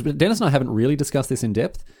very, because Dennis and I haven't really discussed this in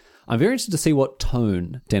depth. I'm very interested to see what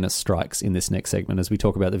tone Dennis strikes in this next segment as we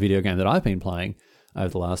talk about the video game that I've been playing over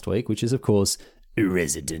the last week, which is, of course,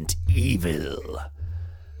 Resident Evil.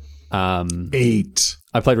 8.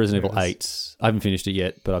 I played Resident Evil 8. I haven't finished it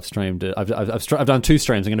yet, but I've streamed it. I've done 2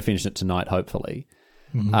 streams. I'm going to finish it tonight, hopefully.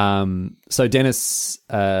 Mm-hmm. So Dennis,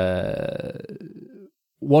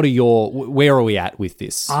 where are we at with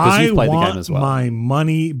this? Because you've played the game as well. I want my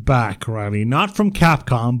money back, Riley. Not from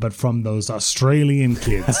Capcom, but from those Australian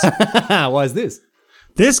kids. Why is this?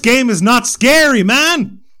 This game is not scary,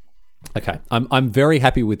 man. Okay, I'm very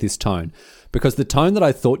happy with this tone, because the tone that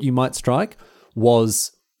I thought you might strike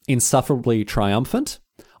was insufferably triumphant.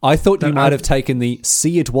 I thought you might have taken the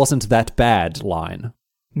 "see, it wasn't that bad" line.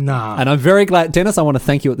 Nah. And I'm very glad, Dennis, I want to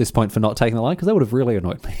thank you at this point for not taking the line, because that would have really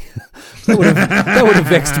annoyed me. that would have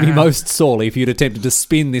vexed me most sorely if you'd attempted to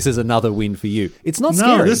spin this as another win for you. It's not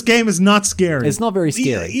scary. No, this game is not scary. It's not very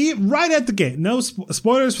scary. Right at the gate. No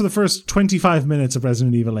spoilers for the first 25 minutes of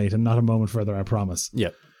Resident Evil 8, and not a moment further, I promise.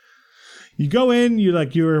 Yep. You go in,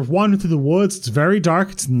 you're wandering through the woods, it's very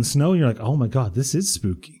dark, it's in the snow, and you're like, oh my god, this is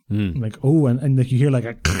spooky. Like, oh, and like you hear like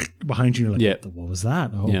a behind you, and you're like, what was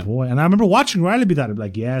that? Oh boy. And I remember watching Riley be that. I'm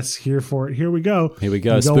like, yes, here for it, here we go. Here we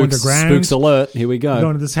go. You go underground, spooks alert, here we go. You go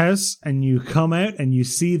into this house, and you come out, and you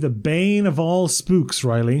see the bane of all spooks,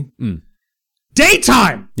 Riley.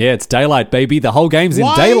 Daytime! Yeah, it's daylight, baby. The whole game's in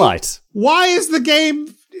daylight. Why is the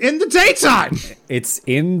game in the daytime? It's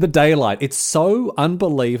in the daylight. It's so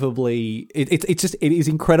unbelievably... It is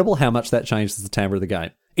incredible how much that changes the timbre of the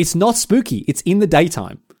game. It's not spooky. It's in the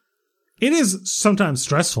daytime. It is sometimes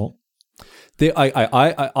stressful.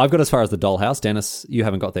 I've got as far as the dollhouse. Dennis, you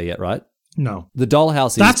haven't got there yet, right? No. The dollhouse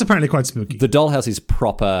is... That's apparently quite spooky. The dollhouse is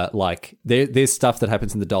proper, like... There's stuff that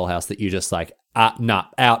happens in the dollhouse that you just like...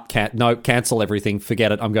 cancel everything,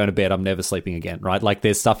 forget it, I'm going to bed, I'm never sleeping again, right? Like,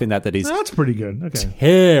 there's stuff in that is... That's pretty good, okay.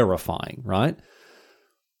 Terrifying, right?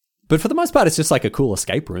 But for the most part, it's just like a cool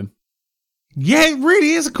escape room. Yeah, it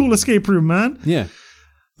really is a cool escape room, man. Yeah.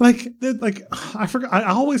 Like I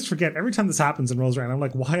always forget every time this happens and rolls around. I'm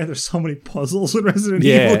like, why are there so many puzzles in Resident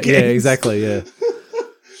Evil games? Yeah, exactly, yeah.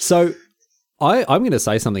 So, I'm going to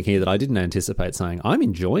say something here that I didn't anticipate saying. I'm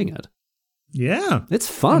enjoying it. Yeah. It's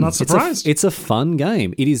fun. I'm not surprised. It's a fun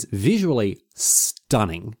game. It is visually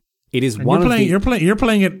stunning. It is You're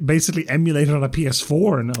playing it basically emulated on a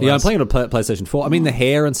PS4. Yeah, I'm playing it on PlayStation 4. I mean, the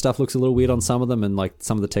hair and stuff looks a little weird on some of them, and like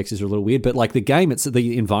some of the textures are a little weird. But like the game,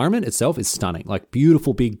 the environment itself is stunning. Like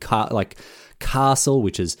beautiful big castle,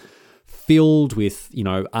 which is filled with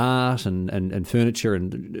art and furniture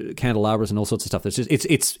and candelabras and all sorts of stuff.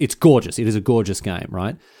 It's gorgeous. It is a gorgeous game,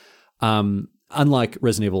 right? Unlike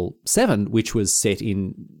Resident Evil 7, which was set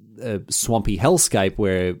in a swampy hellscape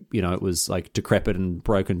where, it was like decrepit and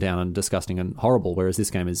broken down and disgusting and horrible, whereas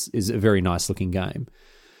this game is a very nice looking game.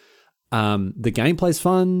 The gameplay's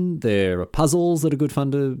fun. There are puzzles that are good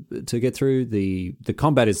fun to get through. The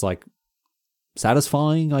combat is like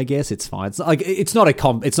satisfying, I guess. It's fine. It's not a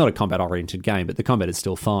combat oriented game, but the combat is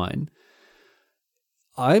still fine.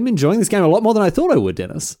 I'm enjoying this game a lot more than I thought I would,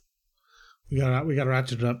 Dennis. We gotta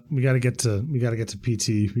ratchet it up. We gotta get to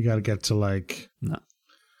PT. We gotta get to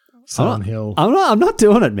Silent Hill. I'm not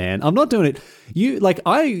doing it, man. I'm not doing it.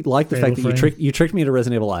 I like the fact that you tricked me into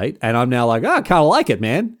Resident Evil 8, and I'm now like, I kind of like it,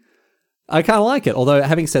 man. I kind of like it. Although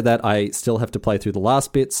having said that, I still have to play through the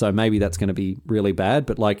last bit, so maybe that's going to be really bad.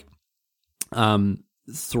 But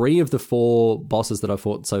 3 of the 4 bosses that I've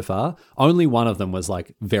fought so far, only one of them was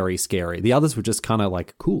like very scary. The others were just kind of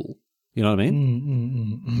like cool. You know what I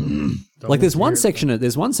mean? Don't Like there's one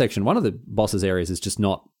care. section, one of the boss's areas is just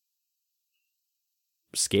not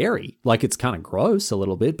scary. Like it's kind of gross a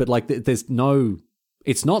little bit, but like it's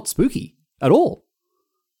not spooky at all.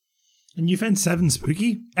 And you found 7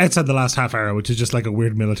 spooky? Outside the last half hour, which is just like a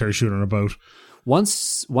weird military shooter on a boat.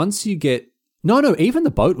 Once you get no, even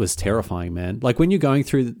the boat was terrifying, man. Like when you're going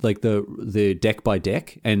through like the deck by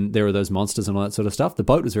deck and there are those monsters and all that sort of stuff, the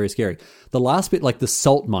boat was very scary. The last bit, like the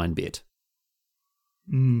salt mine bit,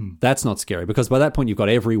 that's not scary because by that point you've got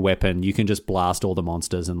every weapon. You can just blast all the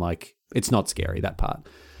monsters and like it's not scary, that part.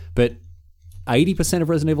 But 80% of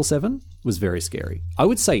Resident Evil 7 was very scary. I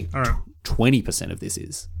would say All right. 20% of this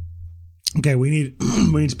is. Okay, we need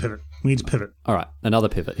to pivot. We need to pivot. All right, another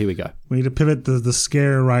pivot. Here we go. We need to pivot the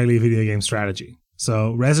Scare Riley video game strategy.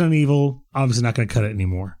 So Resident Evil, obviously not going to cut it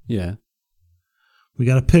anymore. Yeah. We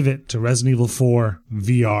got to pivot to Resident Evil 4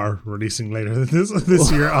 VR releasing later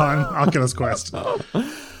this year on Oculus Quest.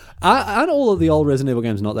 Aren't all of the old Resident Evil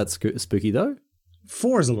games not that spooky though?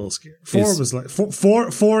 4 is a little scary. 4 was like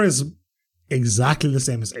four is exactly the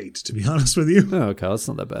same as 8. To be honest with you, Oh, okay, that's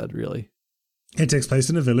not that bad, really. it takes place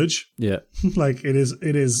in a village. Yeah. Like it is.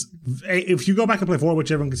 If you go back and play 4,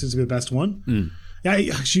 which everyone considers to be the best one, yeah, I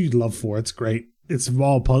actually love 4. It's great. It's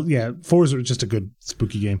all 4 is just a good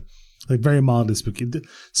spooky game. Like very mildly spooky.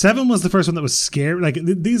 7 was the first one that was scary. Like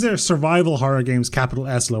these are survival horror games, capital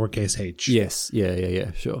S, lowercase h. Yes.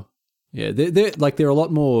 Yeah. Sure. Yeah. They're a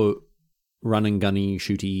lot more run and gunny,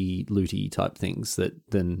 shooty, looty type things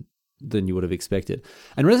than you would have expected.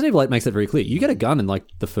 And Resident Evil 8 makes that very clear. You get a gun in like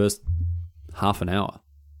the first half an hour.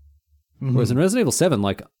 Mm-hmm. Whereas in Resident Evil 7,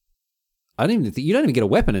 like you don't even get a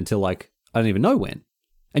weapon until like I don't even know when.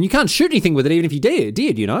 And you can't shoot anything with it even if you did,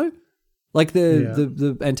 you know? Like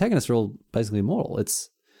the antagonists are all basically immortal.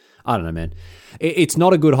 I don't know, man. It's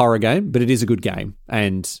not a good horror game, but it is a good game.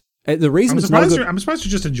 And the reason I'm surprised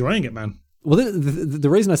you're just enjoying it, man. Well, the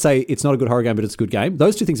reason I say it's not a good horror game, but it's a good game,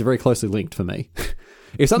 those two things are very closely linked for me.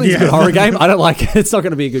 If something's a good horror game, I don't like it. It's not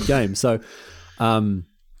going to be a good game. So,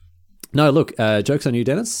 no, look, joke's on you,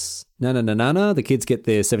 Dennis. No. The kids get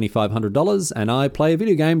their $7,500 and I play a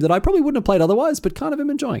video game that I probably wouldn't have played otherwise, but kind of am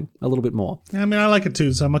enjoying a little bit more. Yeah, I mean, I like it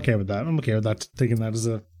too, so I'm okay with that. Taking that as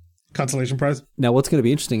a consolation prize. Now, what's going to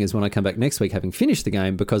be interesting is when I come back next week, having finished the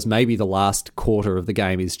game, because maybe the last quarter of the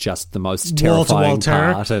game is just the most terrifying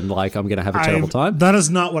part, and like I'm going to have a terrible time. That is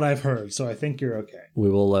not what I've heard, so I think you're okay. We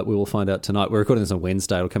will find out tonight. We're recording this on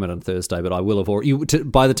Wednesday. It'll come out on Thursday, but I will have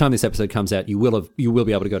by the time this episode comes out, you will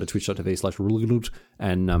be able to go to twitch.tv/ruluglut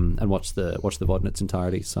and watch the VOD in its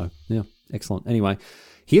entirety. So yeah, excellent. Anyway,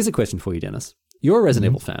 here's a question for you, Dennis. You're a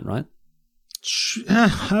Resident Evil fan, right?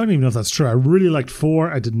 I don't even know if that's true. I really liked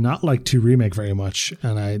 4. I did not like 2 Remake very much.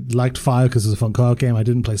 And I liked 5 because it was a fun co-op game. I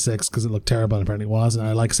didn't play 6 because it looked terrible and apparently it was. And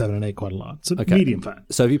I like 7 and 8 quite a lot. So medium fan.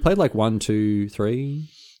 So have you played like 1, 2, 3?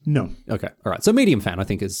 No. Okay. All right. So medium fan, I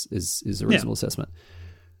think, is a reasonable assessment.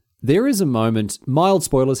 There is a moment, mild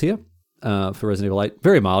spoilers here for Resident Evil 8.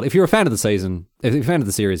 Very mild. If you're a fan of the season, if you're a fan of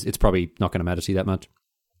the series, it's probably not going to matter to you that much.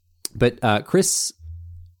 But Chris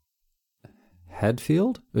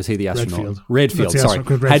Hadfield? Was he the astronaut? Redfield, sorry.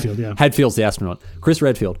 Redfield, yeah. Hadfield's the astronaut. Chris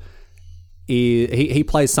Redfield. He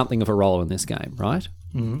plays something of a role in this game, right?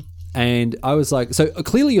 Mm-hmm. And I was like, so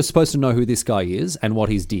clearly you're supposed to know who this guy is and what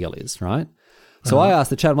his deal is, right? So I asked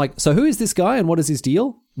the chat, I'm like, so who is this guy and what is his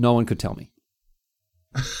deal? No one could tell me.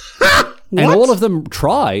 And all of them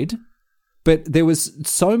tried, but there was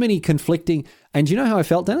so many conflicting. And do you know how I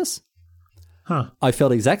felt, Dennis? Huh. I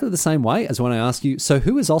felt exactly the same way as when I asked you, so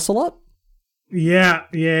who is Ocelot? Yeah.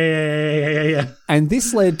 And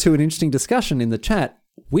this led to an interesting discussion in the chat.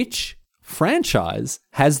 Which franchise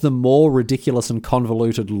has the more ridiculous and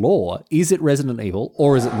convoluted lore? Is it Resident Evil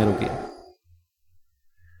or is it Metal Gear?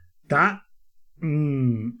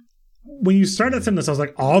 When you started that sentence, I was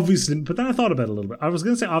like, obviously, but then I thought about it a little bit. I was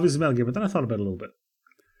going to say obviously Metal Gear, but then I thought about it a little bit.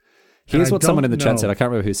 Here's what someone in the chat said. I can't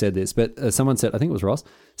remember who said this, but someone said, I think it was Ross,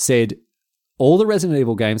 said, all the Resident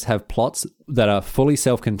Evil games have plots that are fully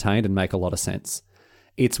self-contained and make a lot of sense.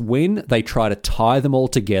 It's when they try to tie them all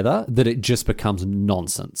together that it just becomes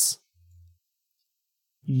nonsense.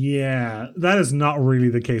 Yeah, that is not really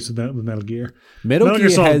the case with Metal Gear. Metal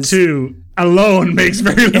Gear Solid 2 alone makes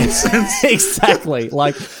very little sense. Exactly.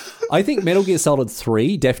 Like, I think Metal Gear Solid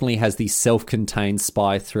 3 definitely has the self-contained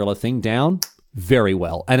spy thriller thing down very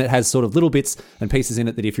well. And it has sort of little bits and pieces in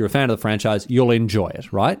it that if you're a fan of the franchise, you'll enjoy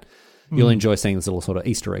it, right? You'll enjoy seeing these little sort of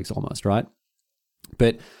Easter eggs almost, right?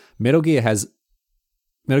 But Metal Gear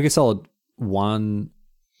Solid 1...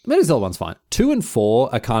 Metal Gear Solid 1's fine. 2 and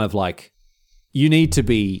 4 are kind of like... You need to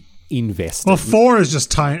be invested. Well, 4 is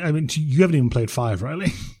just tiny. I mean, you haven't even played 5,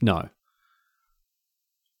 Riley. No.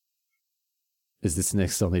 Is this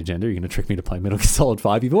next on the agenda? You're going to trick me to play Metal Gear Solid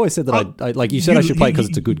 5? You've always said that I like. You said I should play because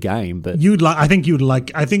it's a good game, but I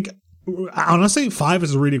think honestly, 5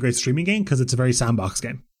 is a really great streaming game because it's a very sandbox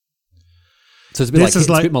game. So it's a bit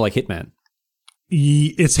a bit more like Hitman.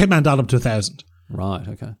 It's Hitman dialed up to 1,000. Right.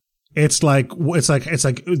 Okay. It's like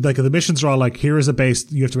the missions are all like, here is a base,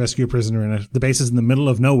 you have to rescue a prisoner in it. The base is in the middle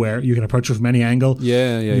of nowhere. You can approach it from any angle.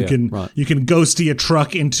 You can ghosty a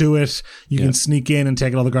truck into it. You can sneak in and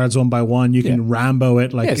take all the guards one by one. You can Rambo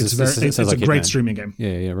it. Like it's a great streaming game.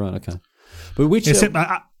 Yeah. Right. Okay. But which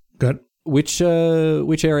good. Which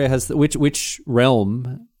area has which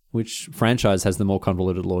realm, which franchise has the more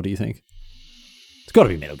convoluted lore? Do you think? It's got to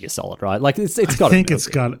be Metal Gear Solid, right? Like it's got. I think it's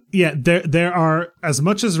got. Yeah, there are, as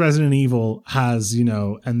much as Resident Evil has,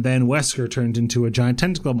 and then Wesker turned into a giant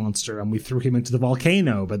tentacle monster, and we threw him into the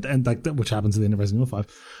volcano, but then which happens at the end of Resident Evil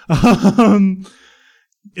 5.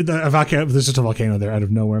 There's just a volcano there out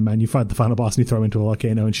of nowhere, man. You fight the final boss and you throw him into a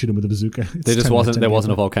volcano and shoot him with a bazooka. There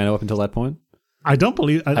wasn't a volcano up until that point. I don't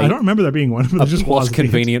don't remember there being one. But there just was a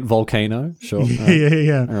convenient volcano. Sure.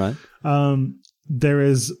 Yeah. All right. There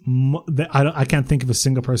is. I can't think of a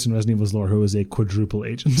single person in Resident Evil's lore who is a quadruple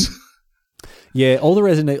agent. Yeah, all the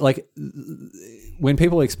Resident, like when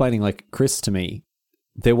people were explaining like Chris to me,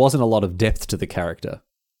 there wasn't a lot of depth to the character.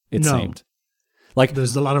 It seemed like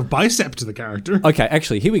there's a lot of bicep to the character. Okay,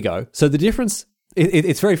 actually, here we go. So the difference.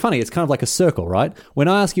 It's very funny. It's kind of like a circle, right? When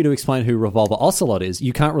I ask you to explain who Revolver Ocelot is,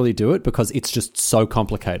 you can't really do it because it's just so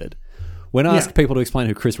complicated. When I ask people to explain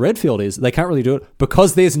who Chris Redfield is, they can't really do it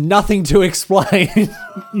because there's nothing to explain.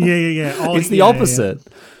 Yeah. It's the opposite.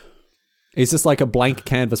 Yeah. It's just like a blank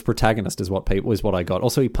canvas protagonist is what I got.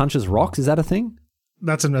 Also, he punches rocks. Is that a thing?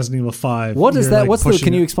 That's in Resident Evil 5. What is that?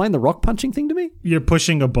 Can you explain the rock punching thing to me? You're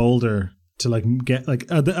pushing a boulder to like get like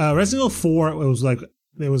Resident Evil 4.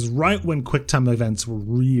 It was right when QuickTime events were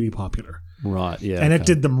really popular. Right, yeah. And it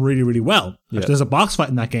did them really, really well. Yeah. There's a boss fight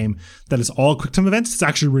in that game that is all QuickTime events. It's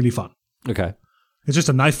actually really fun. Okay. It's just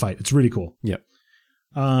a knife fight. It's really cool. Yeah.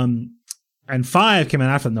 And 5 came in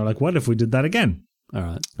after, and they're like, what if we did that again? All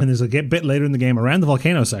right. And there's a bit later in the game around the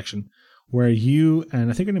volcano section where you,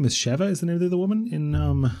 and I think her name is Sheva, is the name of the woman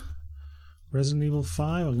in Resident Evil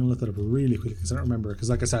 5. I'm going to look that up really quickly because I don't remember.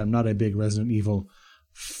 Because like I said, I'm not a big Resident Evil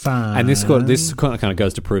fan. And this kind of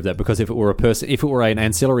goes to prove that, because if it were an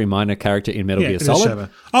ancillary minor character in Metal Gear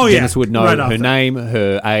Solid, Dennis would know her name,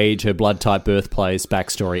 her age, her blood type, birthplace,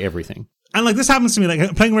 backstory, everything. And like this happens to me,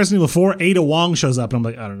 like playing Resident Evil 4, Ada Wong shows up, and I'm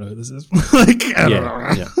like, I don't know who this is. Like, I don't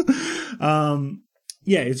know.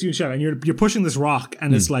 Yeah, it's you and Sheva, and you're pushing this rock,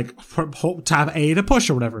 and it's like tap A to push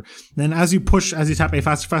or whatever. Then as you tap A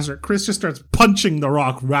faster, Chris just starts punching the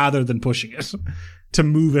rock rather than pushing it to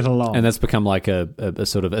move it along. And that's become like a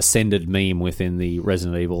sort of ascended meme within the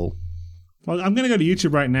Resident Evil. Well, I'm going to go to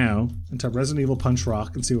YouTube right now and type Resident Evil Punch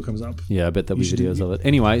Rock and see what comes up. Yeah, I bet there'll be videos of it.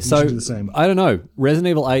 Anyway, so I don't know. Resident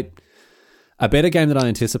Evil 8, a better game than I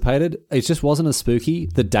anticipated. It just wasn't as spooky.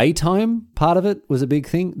 The daytime part of it was a big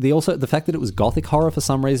thing. The fact that it was gothic horror for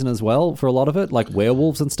some reason as well, for a lot of it, like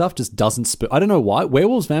werewolves and stuff, just doesn't spook. I don't know why.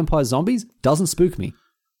 Werewolves, vampires, zombies doesn't spook me.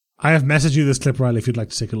 I have messaged you this clip, Riley, if you'd like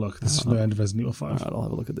to take a look. This is the end of Resident Evil 5. All right, I'll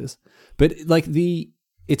have a look at this. But like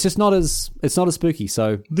it's just not as spooky.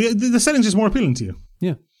 So the setting's just more appealing to you.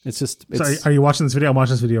 Yeah, it's Sorry, are you watching this video? I'm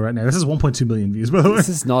watching this video right now. This is 1.2 million views, by the way. This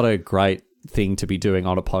is not a great thing to be doing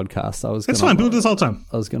on a podcast. It's fine. People do this all the time.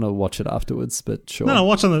 I was going to watch it afterwards, but sure. No,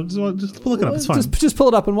 watch just look it up. It's fine. Just pull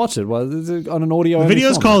it up and watch it. Well, on an audio. The video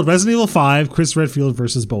is called Resident Evil 5: Chris Redfield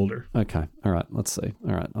versus Boulder. Okay. All right. Let's see.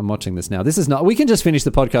 All right. I'm watching this now. This is not. We can just finish the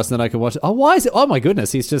podcast and then I can watch it. Oh, why is it? Oh my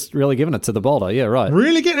goodness. He's just really giving it to the Boulder. Yeah. Right.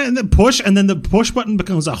 Really getting it and then push, and then the push button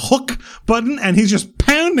becomes a hook button, and he's just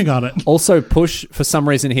pounding on it. Also, push for some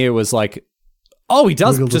reason here was like, oh, he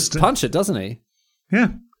does just punch it, doesn't he?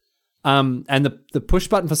 Yeah. And the push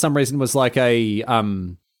button for some reason was like a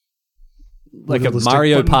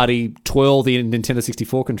Mario Party twirl the Nintendo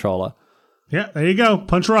 64 controller. Yeah, there you go.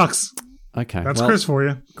 Punch rocks. Okay. That's Chris for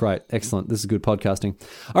you. Great. Excellent. This is good podcasting.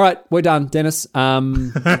 All right, we're done, Dennis.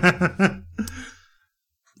 Thanks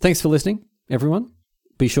for listening, everyone.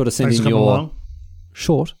 Be sure to send in your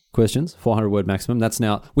short questions, 400-word maximum. That's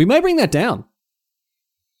now. We may bring that down.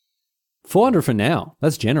 400 for now.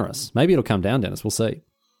 That's generous. Maybe it'll come down, Dennis. We'll see.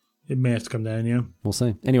 It may have to come down, yeah. We'll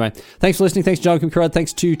see. Anyway, thanks for listening. Thanks, John Kimkurad.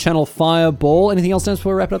 Thanks to Channel Fireball. Anything else, Dennis,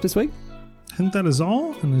 before we wrap it up this week? I think that is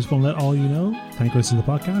all. And I just want to let all you know, thank you for listening to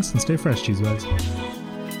the podcast and stay fresh, cheese bags.